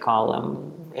fruits, I call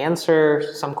them. Answer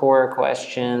some Quora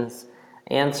questions,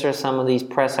 answer some of these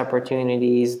press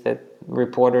opportunities that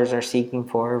reporters are seeking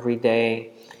for every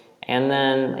day. And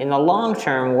then in the long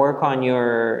term, work on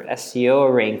your SEO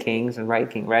rankings and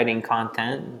writing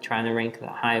content and trying to rank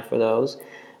high for those.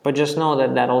 But just know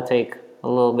that that'll take a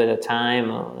little bit of time.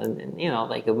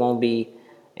 It won't be,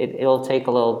 it'll take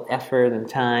a little effort and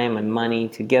time and money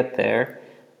to get there.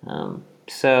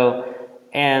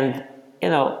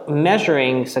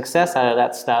 Measuring success out of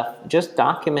that stuff, just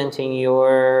documenting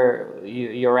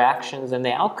your actions and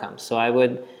the outcomes. So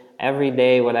every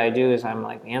day what I do is I'm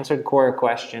like, answered Quora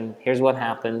question, here's what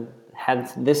happened,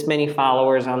 had this many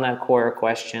followers on that Quora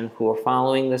question who are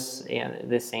following this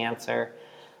answer,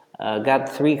 got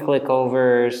 3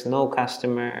 clickovers, no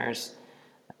customers,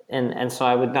 and so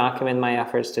I would document my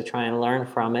efforts to try and learn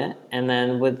from it. And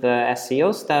then with the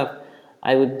SEO stuff,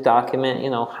 I would document,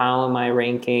 how am I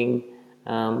ranking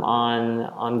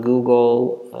on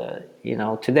Google,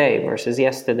 today versus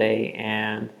yesterday,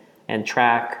 and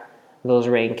track those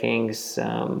rankings.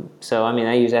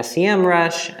 I use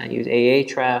SEMrush, I use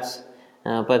Ahrefs,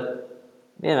 but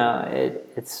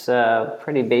it's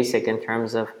pretty basic in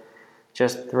terms of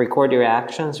just record your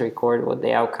actions, record what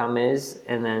the outcome is,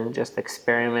 and then just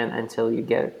experiment until you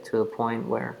get to a point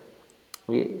where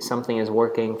something is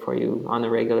working for you on a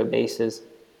regular basis.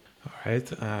 All right.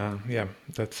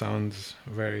 That sounds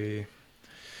very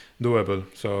doable.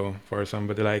 So for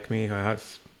somebody like me who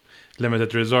has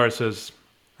limited resources,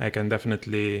 I can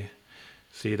definitely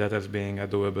see that as being a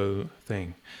doable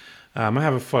thing. I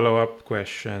have a follow-up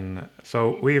question.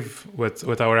 So with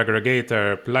our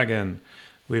aggregator plugin,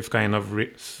 we've kind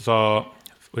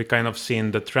of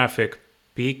seen the traffic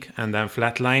peak and then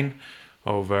flatline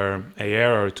over a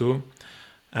year or two.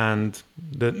 and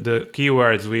the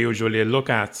keywords we usually look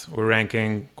at, we're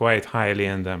ranking quite highly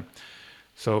in them.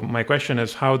 So my question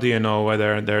is, how do you know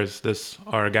whether there's this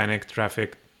organic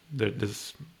traffic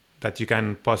that you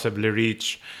can possibly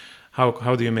reach?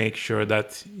 How do you make sure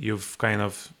that you've kind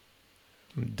of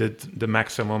did the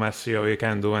maximum SEO you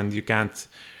can do and you can't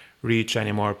reach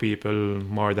any more people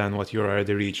more than what you're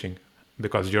already reaching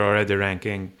because you're already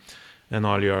ranking in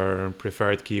all your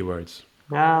preferred keywords?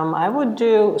 I would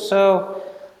do so.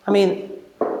 I mean,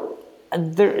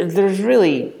 there's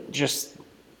really just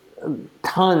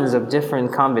tons of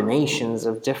different combinations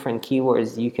of different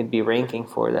keywords you could be ranking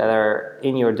for that are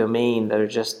in your domain that are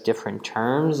just different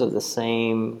terms of the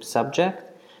same subject.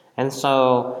 And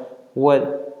so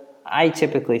what I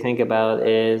typically think about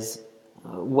is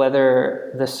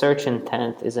whether the search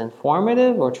intent is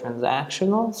informative or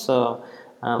transactional. So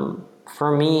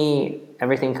for me,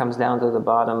 everything comes down to the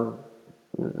bottom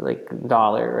like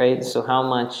dollar, right? So how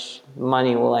much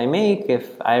money will I make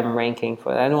if I'm ranking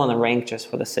for that? I don't want to rank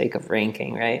just for the sake of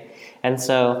ranking, right? And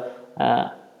so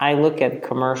I look at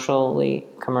commercial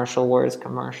words,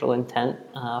 commercial intent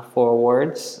for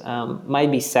words.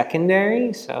 Might be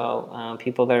secondary, so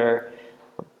people that are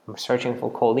searching for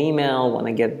cold email want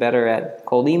to get better at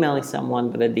cold emailing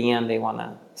someone, but at the end they want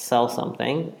to sell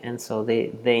something, and so they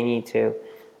need to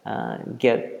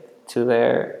get to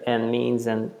their end means,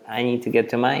 and I need to get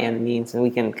to my end means, and we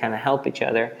can kind of help each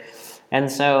other. And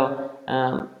so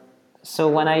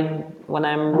when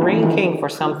I'm ranking for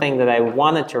something that I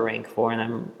wanted to rank for, and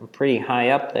I'm pretty high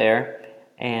up there,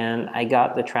 and I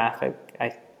got the traffic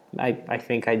I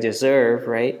think I deserve,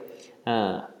 right?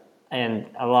 And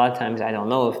a lot of times I don't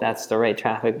know if that's the right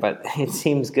traffic, but it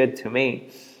seems good to me.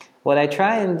 What I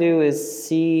try and do is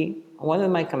see what are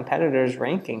my competitors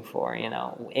ranking for,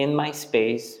 in my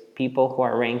space, people who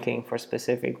are ranking for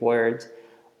specific words,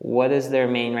 what is their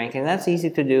main ranking? That's easy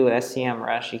to do with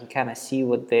SEMrush. You can kind of see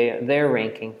what they're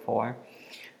ranking for,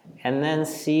 and then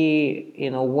see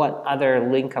what other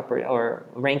link up or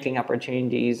ranking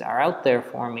opportunities are out there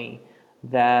for me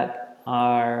that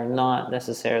are not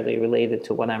necessarily related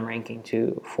to what I'm ranking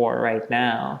for right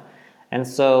now. And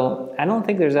so I don't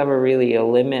think there's ever really a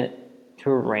limit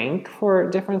to rank for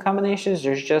different combinations.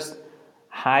 There's just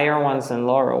higher ones and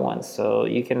lower ones. So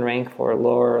you can rank for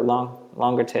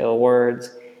longer tail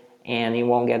words, and you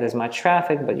won't get as much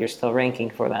traffic, but you're still ranking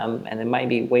for them. And it might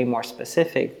be way more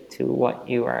specific to what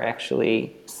you are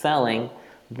actually selling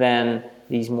than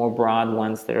these more broad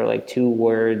ones that are like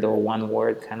 2-word or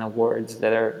 1-word kind of words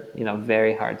that are,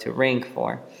 very hard to rank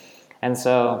for. And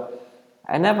so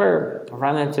I never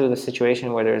run into the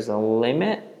situation where there's a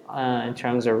limit in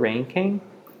terms of ranking.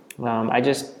 I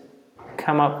just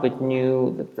come up with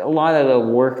a lot of the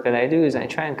work that I do is I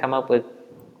try and come up with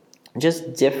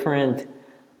just different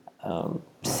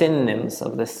synonyms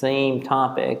of the same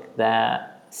topic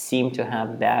that seem to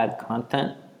have bad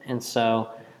content.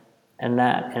 And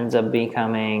that ends up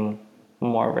becoming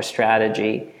more of a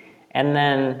strategy. And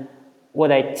then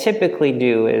what I typically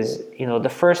do is, the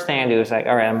first thing I do is like,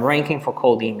 all right, I'm ranking for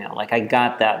cold email. Like I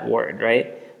got that word,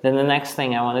 right? Then the next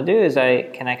thing I want to do is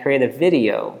can I create a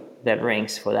video that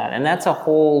ranks for that? And that's a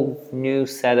whole new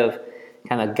set of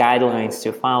kind of guidelines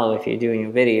to follow if you're doing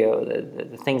a video.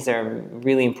 The things that are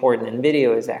really important in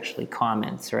video is actually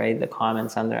comments, right? The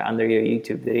comments under your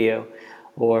YouTube video,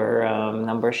 or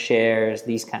number of shares,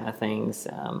 these kind of things.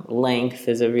 Length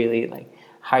is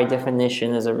high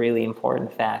definition is a really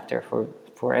important factor for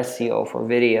SEO for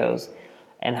videos.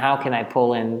 And how can I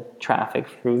pull in traffic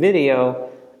through video?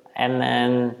 And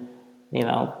then,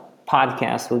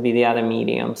 podcast would be the other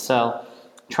medium. So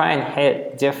try and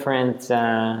hit different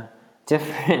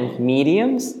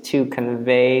mediums to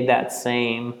convey that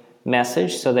same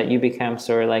message so that you become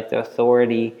sort of like the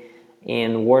authority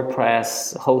in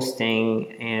WordPress hosting,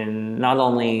 in not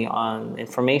only on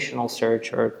informational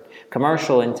search or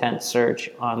commercial intent search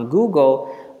on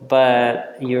Google,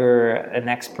 but you're an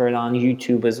expert on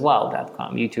YouTube as well,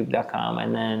 youtube.com,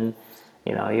 and then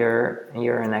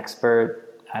you're an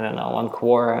expert, I don't know, on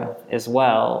Quora as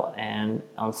well, and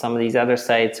on some of these other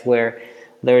sites where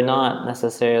they're not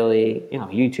necessarily,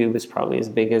 YouTube is probably as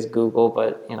big as Google,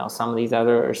 but some of these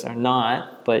others are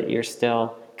not, but you're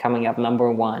still coming up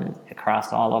number one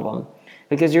across all of them,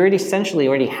 because you essentially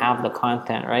already have the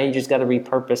content, right? You just got to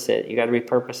repurpose it. You got to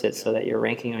repurpose it so that you're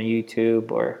ranking on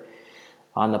YouTube or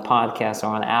on the podcast or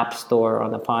on App Store on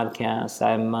the podcast.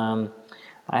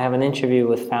 I have an interview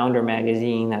with Founder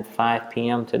Magazine at 5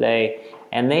 p.m. today,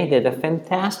 and they did a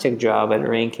fantastic job at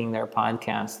ranking their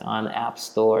podcast on App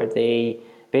Store. They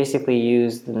basically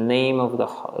used the name of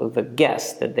the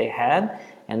guest that they had,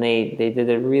 and they did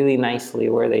it really nicely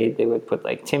where they would put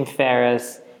like Tim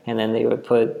Ferriss, and then they would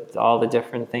put all the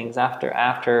different things after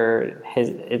his.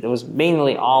 It was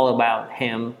mainly all about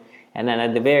him, and then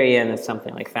at the very end it's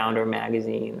something like Founder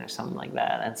Magazine or something like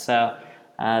that. And so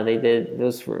they did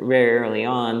those very early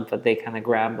on, but they kind of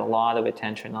grabbed a lot of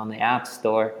attention on the App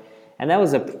Store, and that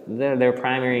was their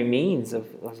primary means of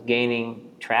gaining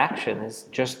traction is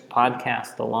just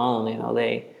podcast alone. You know,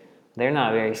 they're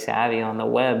not very savvy on the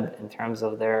web in terms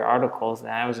of their articles. And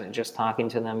I was just talking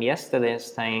to them yesterday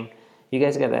saying, you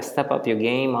guys got to step up your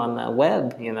game on the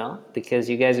web, you know, because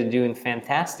you guys are doing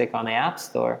fantastic on the App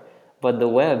Store, but the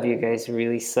web, you guys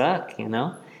really suck, you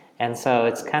know. And so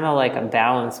it's kind of like a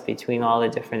balance between all the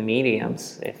different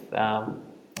mediums.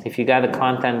 If you got the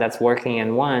content that's working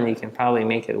in one, you can probably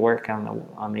make it work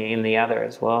in the other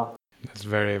as well. That's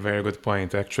very, very good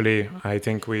point. Actually, I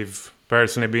think we've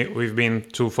been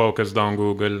too focused on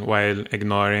Google while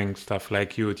ignoring stuff like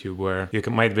YouTube, where you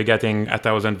might be getting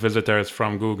 1,000 visitors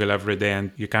from Google every day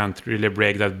and you can't really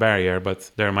break that barrier,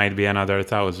 but there might be another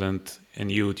 1,000 in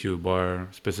YouTube or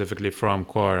specifically from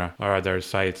Quora or other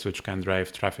sites which can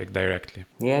drive traffic directly.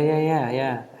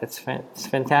 Yeah. It's a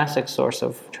fantastic source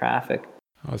of traffic.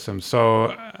 Awesome.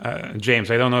 So,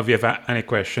 James, I don't know if you have any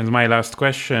questions. My last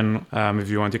question, if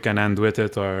you want, you can end with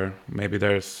it, or maybe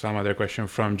there's some other question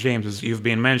from James. Is you've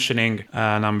been mentioning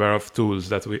a number of tools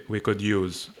that we could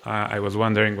use. I was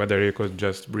wondering whether you could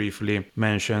just briefly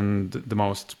mention the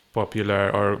most popular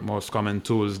or most common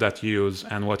tools that you use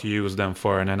and what you use them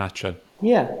for in a nutshell.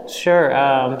 Yeah, sure.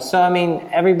 So, I mean,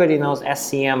 everybody knows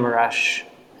SEMrush.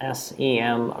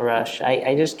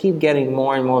 I just keep getting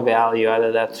more and more value out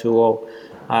of that tool.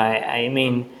 I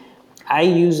mean, I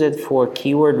use it for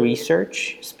keyword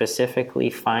research, specifically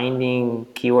finding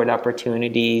keyword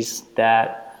opportunities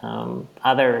that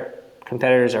other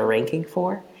competitors are ranking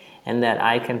for and that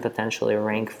I can potentially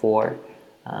rank for.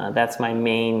 That's my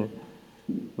main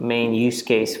use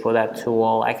case for that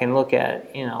tool. I can look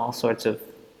at, you know, all sorts of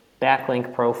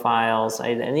backlink profiles,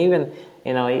 and even,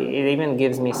 you know, it even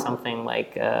gives me something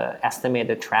like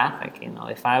estimated traffic. You know,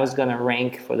 if I was going to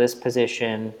rank for this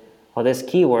position or this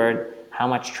keyword, how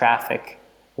much traffic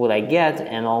would I get,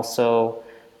 and also,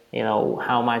 you know,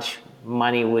 how much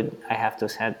money would I have to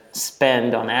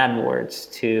spend on AdWords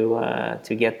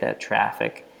to get that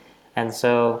traffic. And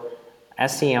so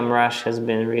SEMrush has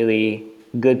been really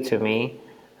good to me.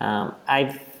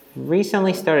 I've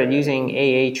recently started using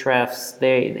Ahrefs.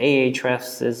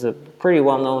 Ahrefs is a pretty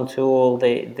well-known tool.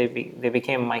 They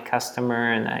became my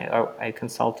customer, and I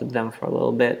consulted them for a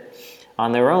little bit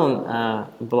on their own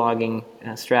blogging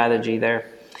strategy there.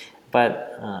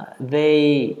 But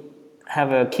they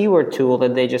have a keyword tool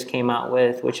that they just came out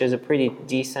with, which is a pretty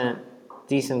decent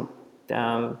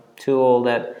tool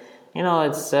that, you know,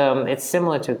 it's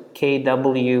similar to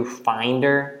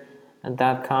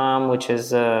kwfinder.com, which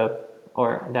is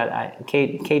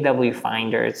KW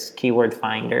Finder. It's Keyword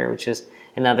Finder, which is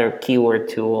another keyword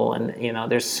tool, and, you know,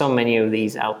 there's so many of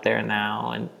these out there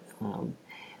now. And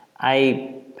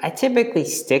I typically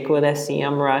stick with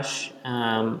SEMrush.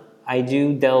 I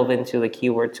do delve into the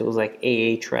keyword tools like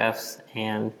Ahrefs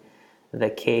and the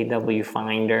KW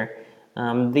Finder.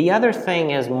 The other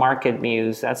thing is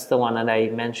MarketMuse. That's the one that I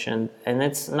mentioned, and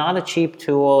it's not a cheap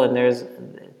tool. And there's,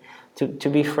 to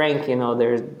be frank, you know,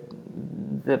 there's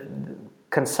the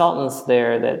consultants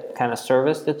there that kind of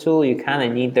service the tool. You kind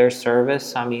of need their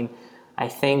service. I mean, I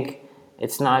think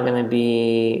it's not going to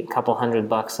be a couple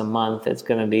 $100 a month. It's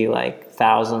going to be like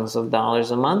thousands of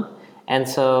dollars a month. And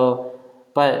so,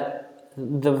 but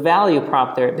the value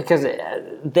prop there, because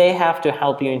they have to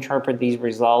help you interpret these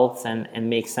results and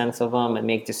make sense of them and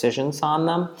make decisions on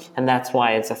them. And that's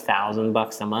why it's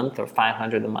 $1,000 a month or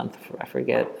 $500 a month. I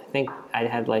forget. I think I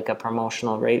had like a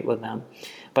promotional rate with them.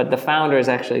 But the founder is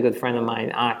actually a good friend of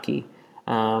mine, Aki.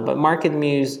 But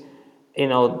MarketMuse, you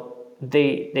know,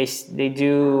 they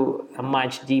do a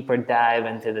much deeper dive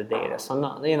into the data. So,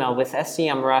 no, you know, with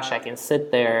SEMrush, I can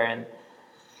sit there and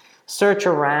search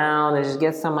around and just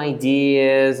get some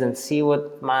ideas and see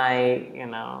what my, you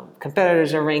know,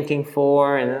 competitors are ranking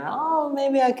for, and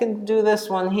maybe I can do this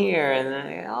one here,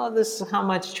 and this is how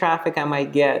much traffic I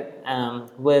might get.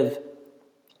 With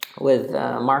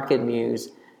MarketMuse,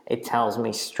 it tells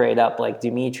me straight up, like,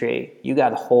 Dimitri, you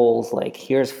got holes. Like,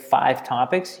 here's 5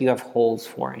 topics you have holes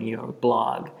for in your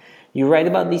blog. You write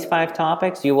about these 5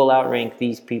 topics, you will outrank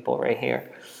these people right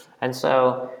here. And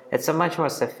so it's a much more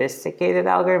sophisticated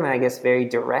algorithm, I guess very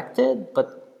directed,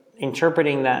 but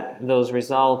interpreting those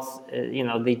results, you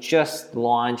know, they just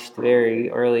launched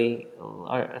very early,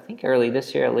 I think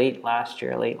late last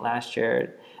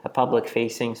year, a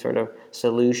public-facing sort of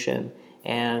solution.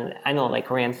 And I know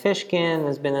like Rand Fishkin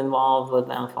has been involved with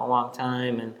them for a long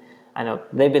time, and I know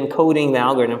they've been coding the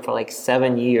algorithm for like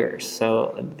 7 years,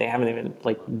 so they haven't even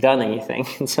like done anything.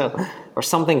 So, or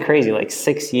something crazy like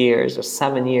 6 years or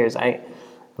 7 years. I'm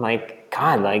like,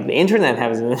 God, like the internet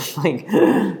has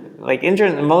like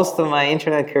internet most of my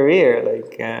internet career.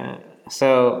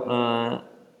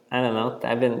 I don't know.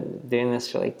 I've been doing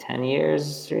this for like 10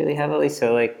 years really heavily.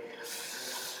 So like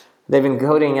they've been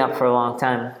coding up for a long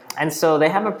time. And so they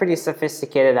have a pretty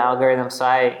sophisticated algorithm. So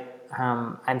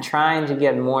I'm trying to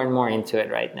get more and more into it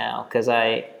right now because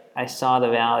I saw the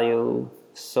value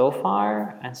so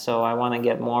far. And so I want to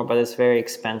get more, but it's very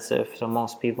expensive. So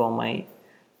most people might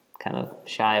kind of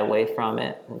shy away from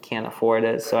it and can't afford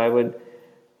it. So I would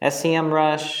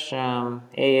SEMrush,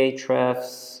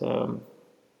 Ahrefs,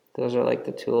 those are like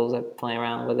the tools I play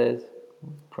around with.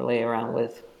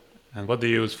 And what do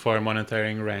you use for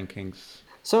monitoring rankings?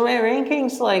 So my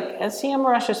rankings, like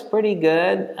SEMrush is pretty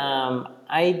good.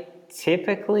 I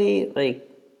typically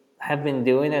have been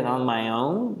doing it on my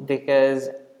own because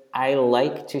I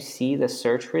like to see the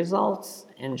search results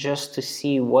and just to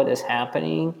see what is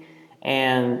happening.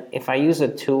 And if I use a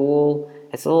tool,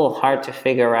 it's a little hard to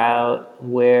figure out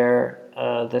where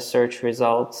the search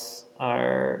results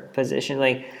are positioned.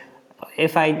 Like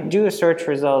if I do search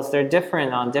results, they're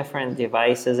different on different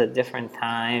devices at different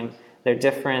time. They're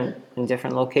different in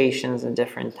different locations at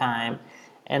different time.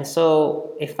 And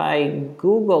so if I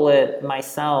Google it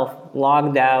myself,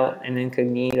 logged out in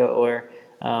incognito or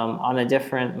on a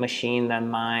different machine than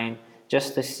mine,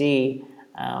 just to see,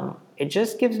 it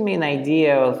just gives me an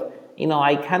idea of,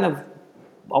 I kind of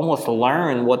almost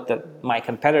learn what my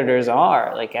competitors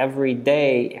are. Like every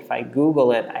day, if I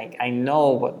Google it, I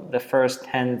know what the first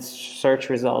 10 search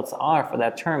results are for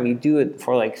that term. You do it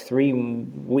for like 3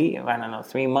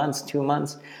 months, 2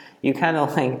 months. You kind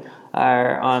of like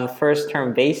are on first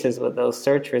term basis with those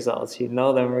search results. You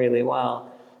know them really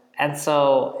well. And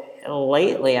so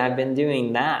lately I've been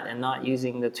doing that and not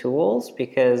using the tools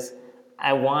because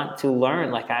I want to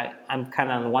learn. Like I'm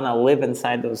kind of want to live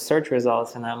inside those search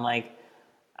results, and I'm like,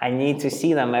 I need to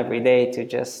see them every day to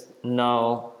just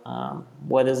know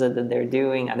what is it that they're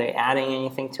doing. Are they adding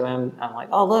anything to them? I'm like,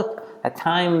 oh, look, a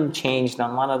time changed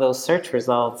on one of those search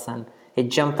results and it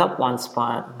jumped up one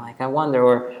spot. I'm like, I wonder.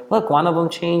 Or look, one of them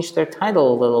changed their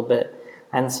title a little bit.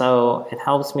 And so it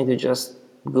helps me to just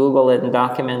Google it and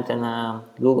document in a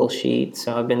Google Sheet.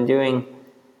 So I've been doing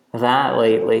that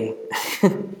lately.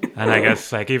 And I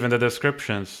guess like even the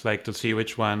descriptions, like to see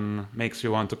which one makes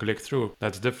you want to click through,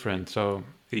 that's different. So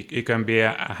you can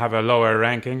have a lower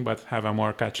ranking, but have a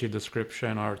more catchy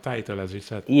description or title, as you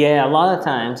said. Yeah, a lot of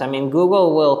times. I mean,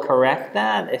 Google will correct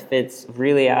that if it's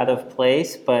really out of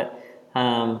place. But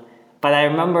I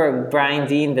remember Brian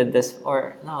Dean did this,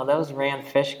 or no, that was Rand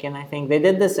Fishkin, I think. They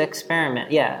did this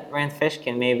experiment. Yeah, Rand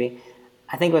Fishkin maybe.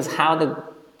 I think it was how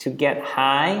to get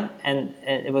high, and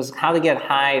it was how to get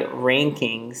high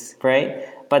rankings, right?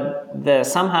 But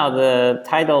somehow the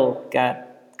title got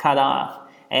cut off.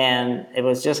 And it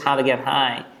was just how to get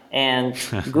high. And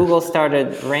Google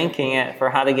started ranking it for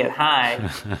how to get high.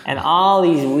 And all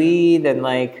these weed and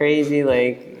like crazy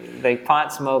like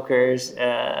pot smokers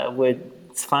would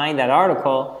find that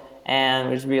article and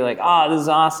would be like, oh, this is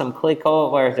awesome, click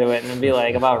over to it. And it'd be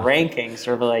like about rankings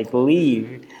or like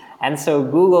leave. And so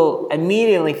Google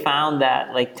immediately found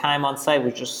that like time on site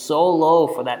was just so low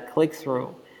for that click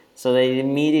through. So they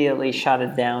immediately shut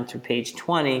it down to page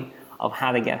 20 of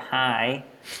how to get high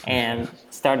and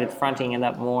started fronting it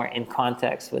up more in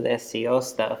context with SEO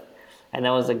stuff. And that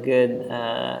was a good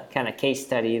kind of case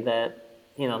study that,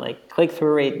 like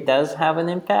click-through rate does have an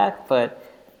impact, but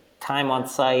time on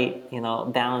site,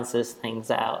 balances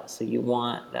things out. So you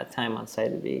want that time on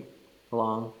site to be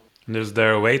long. And is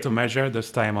there a way to measure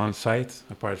this time on site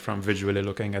apart from visually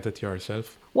looking at it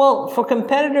yourself? Well, for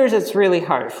competitors, it's really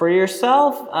hard. For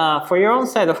yourself, for your own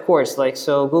site, of course, like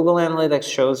so Google Analytics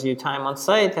shows you time on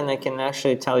site and it can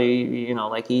actually tell you,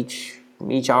 like each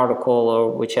article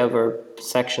or whichever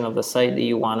section of the site that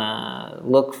you want to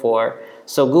look for.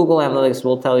 So Google Analytics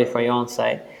will tell you for your own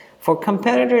site. For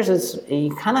competitors,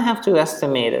 you kind of have to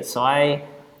estimate it. So I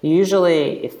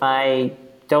usually, if I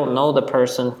don't know the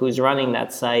person who's running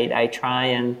that site, I try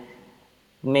and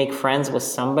make friends with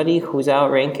somebody who's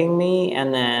outranking me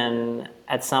and then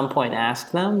at some point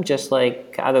ask them, just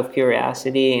like out of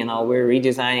curiosity, we're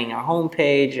redesigning our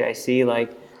homepage. I see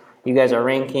like you guys are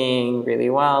ranking really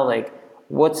well. Like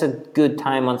what's a good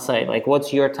time on site? Like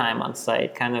what's your time on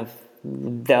site? Kind of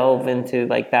delve into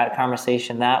like that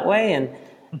conversation that way.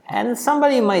 And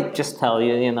somebody might just tell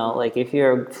you, like if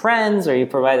you're friends or you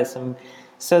provided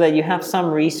so that you have some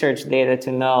research data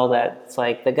to know that it's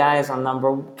like the guy's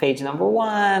on page number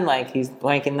 1, like he's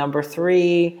blanking number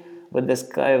 3 with this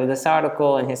guy with this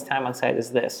article, and his time on site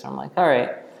is this. So I'm like, all right,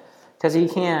 because you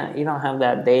don't have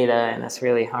that data, and it's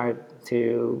really hard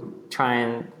to try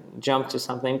and jump to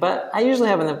something. But I usually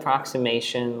have an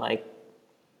approximation, like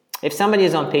if somebody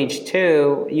is on page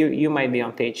 2, you might be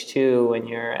on page 2 when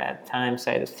you're at time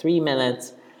site of 3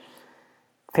 minutes.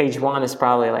 Page 1 is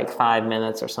probably like 5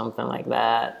 minutes or something like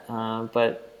that.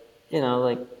 But,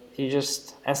 like you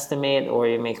just estimate, or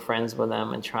you make friends with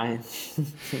them and try and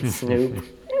snoop.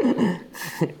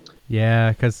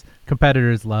 Yeah, because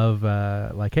competitors love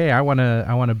like, hey, I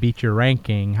wanna beat your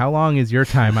ranking. How long is your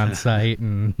time on site,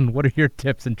 and what are your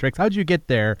tips and tricks? How'd you get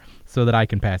there so that I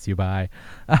can pass you by?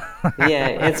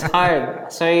 Yeah, it's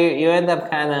hard. So you end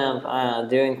up kind of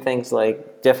doing things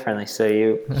like differently. So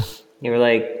you're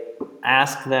like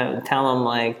tell them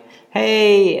like,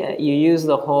 hey, you use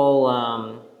the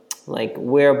whole like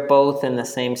we're both in the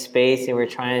same space and we're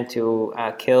trying to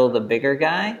kill the bigger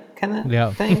guy kind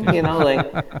of thing,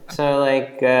 like so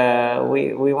like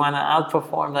we want to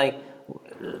outperform like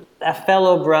a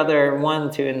fellow brother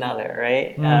one to another,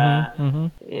 right?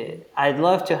 I'd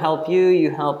love to help you,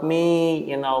 you help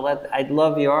me, I'd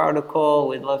love your article,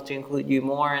 we'd love to include you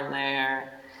more in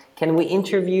there. Can we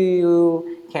interview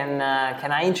you? Can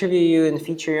I interview you and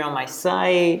feature you on my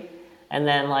site? And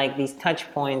then like these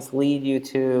touch points lead you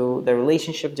to the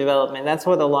relationship development. That's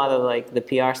what a lot of like the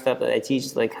PR stuff that I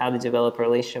teach, like how to develop a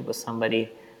relationship with somebody,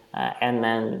 and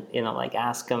then like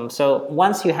ask them. So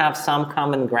once you have some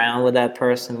common ground with that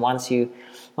person, once you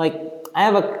like, I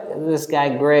have this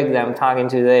guy Greg that I'm talking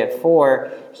to today at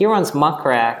 4. He runs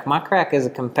Muckrack. Muckrack is a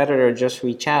competitor. Just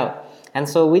Reach Out. And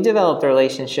so we developed a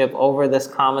relationship over this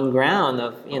common ground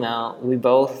of, we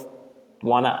both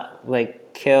want to like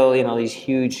kill, these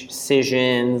huge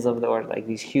Cisions or like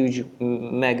these huge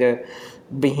mega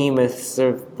behemoths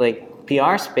of like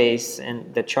PR space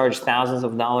and that charge thousands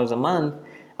of dollars a month,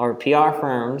 or PR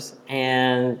firms.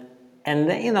 And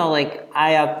then, like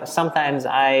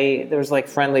there's like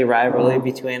friendly rivalry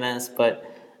between us, but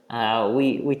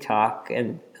we talk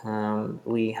and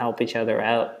we help each other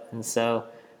out. And so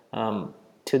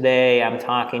today I'm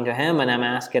talking to him and I'm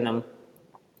asking him,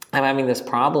 I'm having this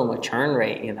problem with churn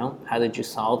rate, how did you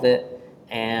solve it?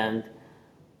 And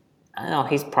I don't know,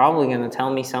 he's probably going to tell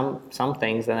me some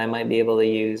things that I might be able to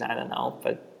use. I don't know,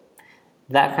 but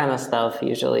that kind of stuff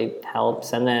usually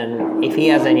helps. And then if he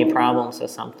has any problems with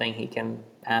something, he can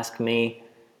ask me.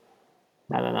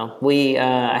 I don't know.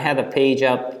 I had a page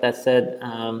up that said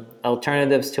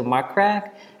alternatives to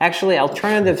Muckrack. Actually,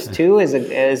 alternatives to is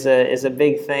a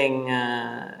big thing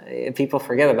people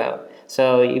forget about.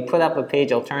 So you put up a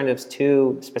page, alternatives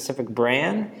to specific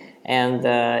brand, and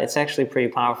it's actually pretty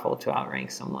powerful to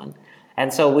outrank someone.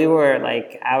 And so we were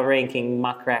like outranking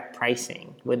Muckrack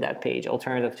pricing with that page,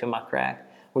 alternative to Muckrack,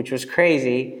 which was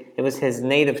crazy. It was his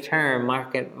native term,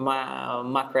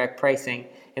 Muckrack pricing.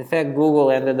 In fact,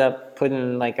 Google ended up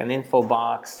putting like an info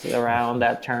box around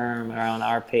that term, around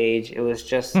our page. It was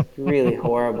just really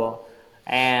horrible.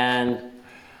 And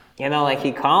like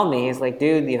he called me, he's like,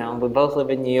 dude, we both live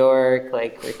in New York,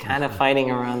 like we're kind of fighting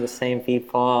around the same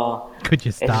people. Could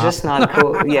you stop? It's just not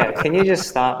cool. Yeah, can you just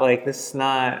stop? Like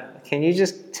can you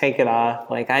just take it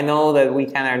off? Like I know that we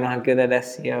kind of are not good at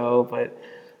SEO, but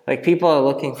like people are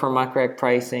looking for Muckrack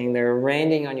pricing. They're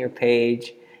ranting on your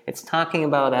page. It's talking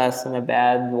about us in a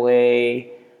bad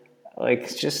way.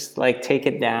 Like just like take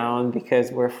it down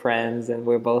because we're friends and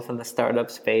we're both in the startup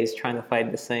space trying to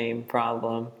fight the same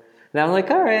problem. And I'm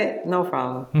like, all right, no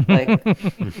problem. Like,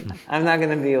 I'm not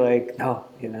going to be like, no,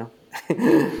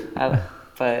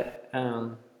 But,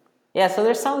 yeah, so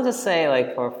there's something to say,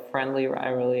 like, for friendly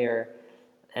rivalry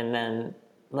and then,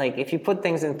 like, if you put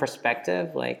things in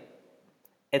perspective, like,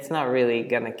 it's not really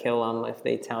going to kill them if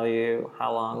they tell you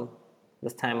how long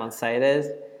this time on site is.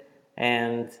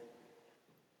 And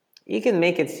you can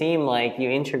make it seem like you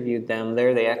interviewed them.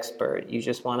 They're the expert. You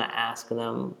just want to ask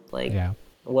them, like,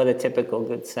 what a typical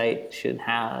good site should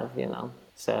have,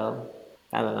 So,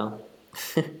 I don't know.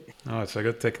 Oh, it's a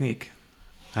good technique.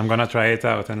 I'm going to try it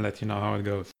out and let you know how it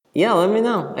goes. Yeah, let me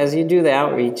know. As you do the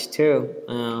outreach, too.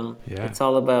 It's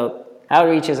all about...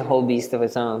 Outreach is a whole beast of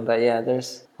its own. But, yeah,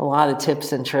 there's a lot of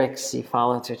tips and tricks you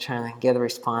follow to try to get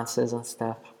responses and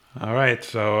stuff. All right,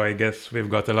 so I guess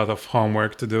we've got a lot of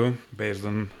homework to do based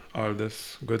on all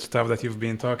this good stuff that you've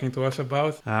been talking to us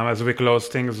about. As we close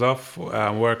things off,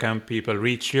 where can people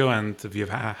reach you? And if you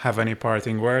have any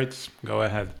parting words, go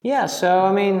ahead. Yeah, so,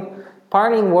 I mean,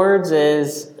 parting words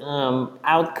is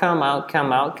outcome,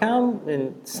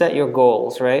 and set your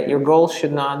goals, right? Your goals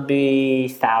should not be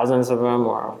thousands of them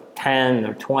or 10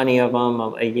 or 20 of them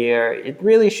a year. It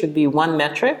really should be one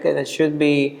metric, and it should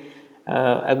be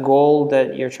a goal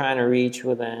that you're trying to reach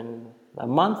within a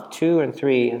month, 2 and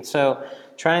 3. And so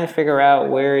trying to figure out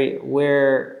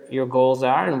where your goals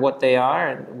are and what they are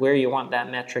and where you want that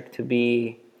metric to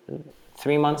be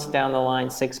 3 months down the line,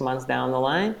 6 months down the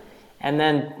line. And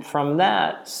then from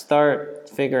that, start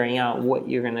figuring out what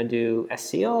you're going to do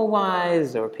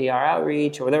SEO-wise or PR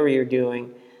outreach or whatever you're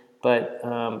doing. But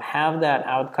have that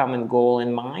outcome and goal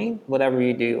in mind, whatever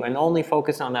you do, and only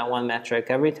focus on that one metric.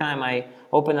 Every time I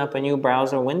open up a new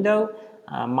browser window,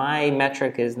 my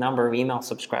metric is number of email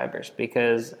subscribers,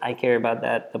 because I care about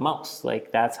that the most.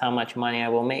 Like, that's how much money I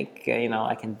will make.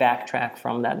 I can backtrack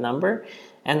from that number.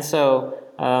 And so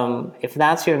if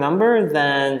that's your number,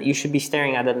 then you should be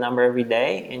staring at that number every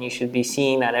day, and you should be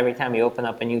seeing that every time you open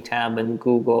up a new tab in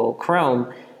Google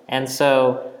Chrome. And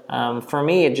so for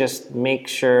me, it just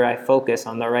makes sure I focus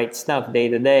on the right stuff day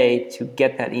to day to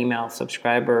get that email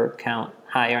subscriber count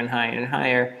higher and higher and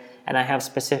higher. And I have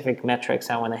specific metrics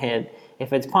I want to hit.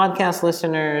 If it's podcast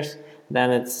listeners,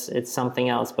 then it's something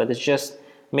else. But it's just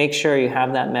make sure you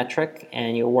have that metric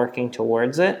and you're working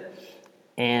towards it,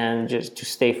 and just to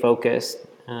stay focused.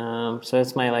 So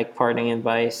that's my parting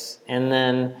advice. And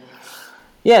then,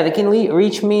 yeah, they can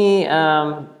reach me.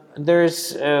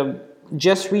 There's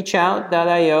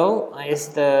JustReachOut.io is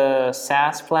the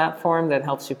SaaS platform that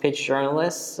helps you pitch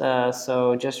journalists.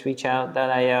 So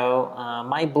JustReachOut.io.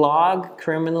 My blog,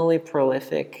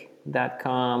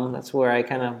 criminallyprolific.com. That's where I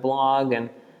kind of blog and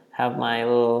have my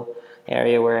little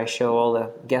area where I show all the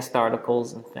guest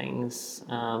articles and things.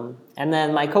 And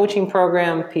then my coaching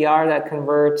program, PR That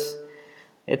Converts,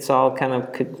 it's all kind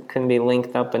of can be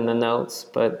linked up in the notes.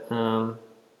 But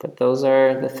those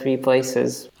are the 3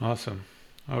 places. Awesome.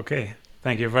 Okay.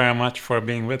 Thank you very much for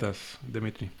being with us,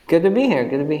 Dimitri. Good to be here.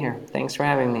 Thanks for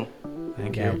having me.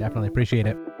 Thank you. Yeah, definitely appreciate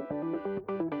it.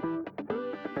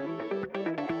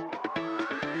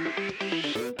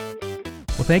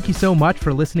 Well, thank you so much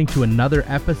for listening to another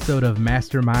episode of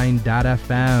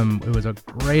Mastermind.fm. It was a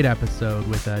great episode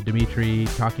with Dimitri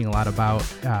talking a lot about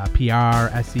PR,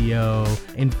 SEO,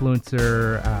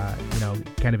 influencer,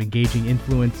 kind of engaging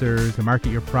influencers to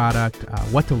market your product,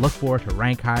 what to look for to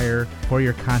rank higher for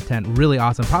your content. Really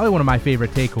awesome. Probably one of my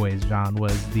favorite takeaways, John,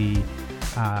 was the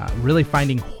really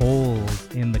finding holes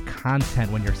in the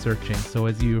content when you're searching. So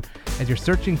as you're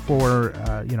searching for,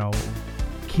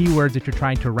 keywords that you're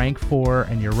trying to rank for,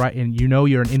 and you're right, and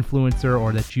you're an influencer,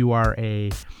 or that you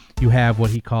have what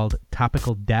he called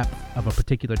topical depth of a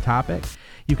particular topic,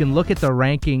 you can look at the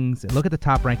rankings, look at the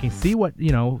top rankings, see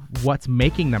what's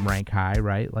making them rank high,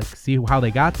 right? Like, see how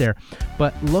they got there,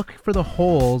 but look for the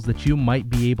holes that you might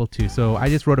be able to. So I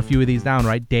just wrote a few of these down,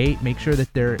 right? Date, make sure that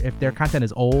if their content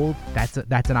is old,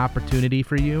 that's an opportunity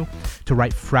for you to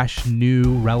write fresh,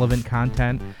 new, relevant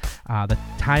content. The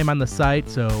time on the site,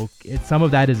 so some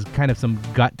of that is kind of some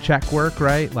gut check work,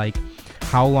 right? Like,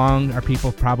 how long are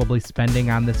people probably spending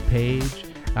on this page?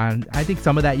 I think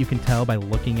some of that you can tell by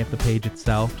looking at the page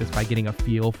itself, just by getting a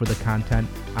feel for the content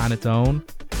on its own.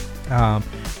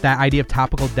 That idea of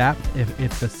topical depth,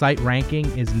 if the site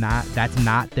ranking that's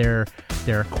not their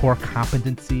core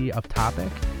competency of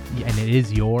topic, and it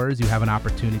is yours, you have an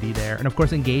opportunity there. And of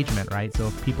course, engagement, right? So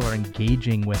if people are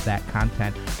engaging with that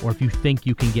content, or if you think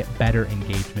you can get better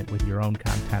engagement with your own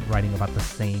content, writing about the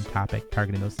same topic,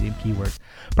 targeting those same keywords.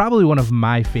 Probably one of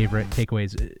my favorite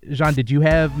takeaways. Jean, did you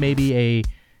have maybe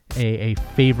a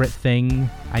favorite thing?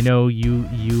 I know you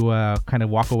kind of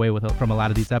walk away from a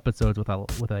lot of these episodes with a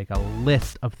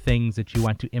list of things that you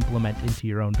want to implement into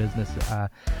your own business.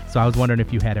 So I was wondering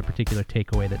if you had a particular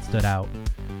takeaway that stood out.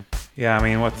 Yeah, I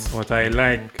mean, what I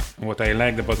liked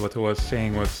about what he was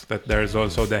saying was that there's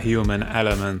also the human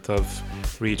element of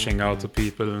reaching out to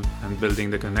people and building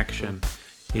the connection.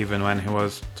 Even when he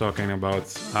was talking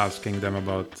about asking them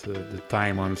about the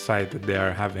time on site that they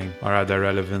are having, or other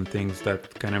relevant things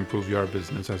that can improve your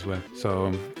business as well.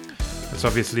 So it's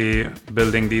obviously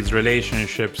building these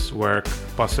relationships work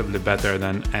possibly better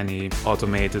than any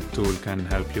automated tool can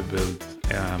help you build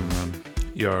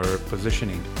your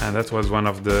positioning. And that was one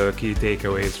of the key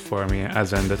takeaways for me,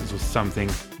 as in that it was something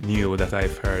new that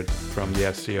I've heard from the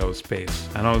SEO space.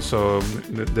 And also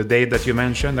the date that you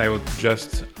mentioned, I would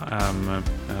just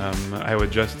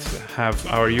have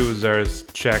our users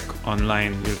check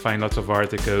online. You'll find lots of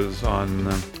articles on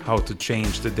how to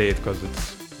change the date, because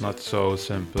it's not so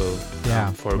simple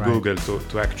for right. Google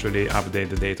to actually update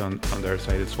the date on their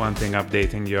site. It's one thing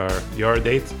updating your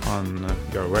date on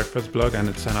your WordPress blog, and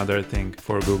it's another thing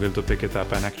for Google to pick it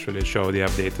up and actually show the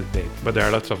updated date. But there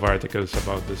are lots of articles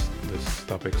about this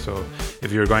topic, so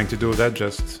if you're going to do that,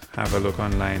 just have a look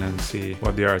online and see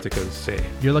what the articles say.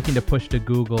 You're looking to push to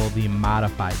Google the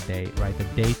modified date, right? The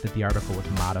date that the article was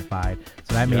modified.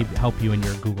 So that may help you in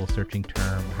your Google searching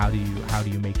term. How do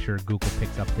you make sure Google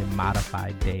picks up the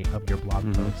modified date of your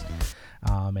blog post?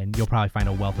 And you'll probably find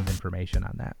a wealth of information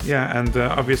on that. Yeah, and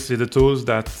obviously the tools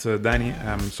that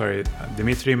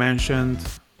Dimitri mentioned,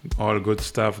 all good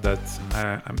stuff. That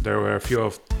there were a few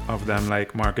of them,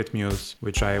 like MarketMuse,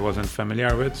 which I wasn't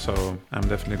familiar with, so I'm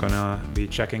definitely gonna be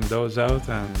checking those out.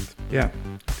 And yeah,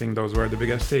 I think those were the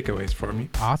biggest takeaways for me.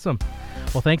 Awesome.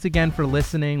 Well, thanks again for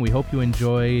listening. We hope you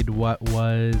enjoyed what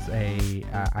was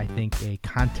I think a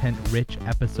content-rich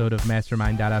episode of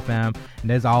Mastermind.fm.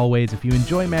 And as always, if you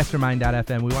enjoy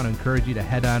Mastermind.fm, we want to encourage you to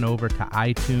head on over to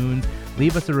iTunes,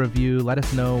 leave us a review, let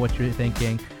us know what you're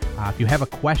thinking. If you have a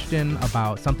question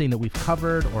about something that we've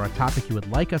covered or a topic you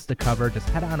would like us to cover, just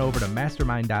head on over to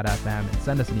mastermind.fm and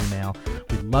send us an email.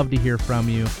 We'd love to hear from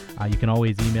you. You can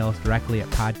always email us directly at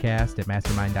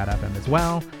podcast@mastermind.fm as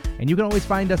well. And you can always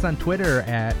find us on Twitter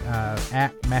at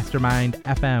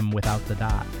mastermindfm without the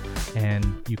dot. And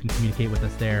you can communicate with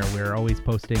us there. We're always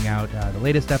posting out the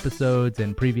latest episodes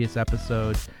and previous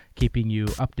episodes, keeping you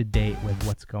up to date with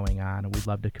what's going on, and we'd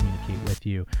love to communicate with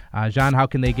you. Jean, how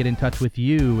can they get in touch with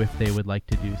you if they would like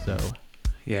to do so?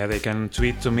 Yeah, they can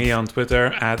tweet to me on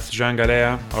Twitter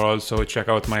 @JeanGalea, or also check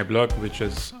out my blog, which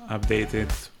is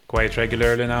updated quite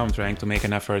regularly now. I'm trying to make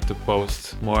an effort to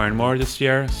post more and more this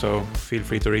year, so feel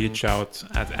free to reach out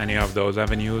at any of those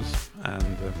avenues.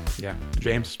 And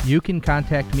James? You can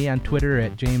contact me on Twitter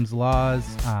at James Laws.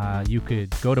 You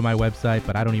could go to my website,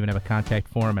 but I don't even have a contact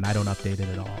form and I don't update it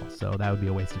at all, so that would be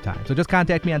a waste of time. So just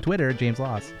contact me on Twitter at James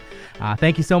Laws.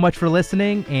 Thank you so much for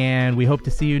listening, and we hope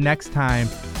to see you next time.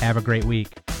 Have a great week.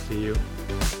 See you.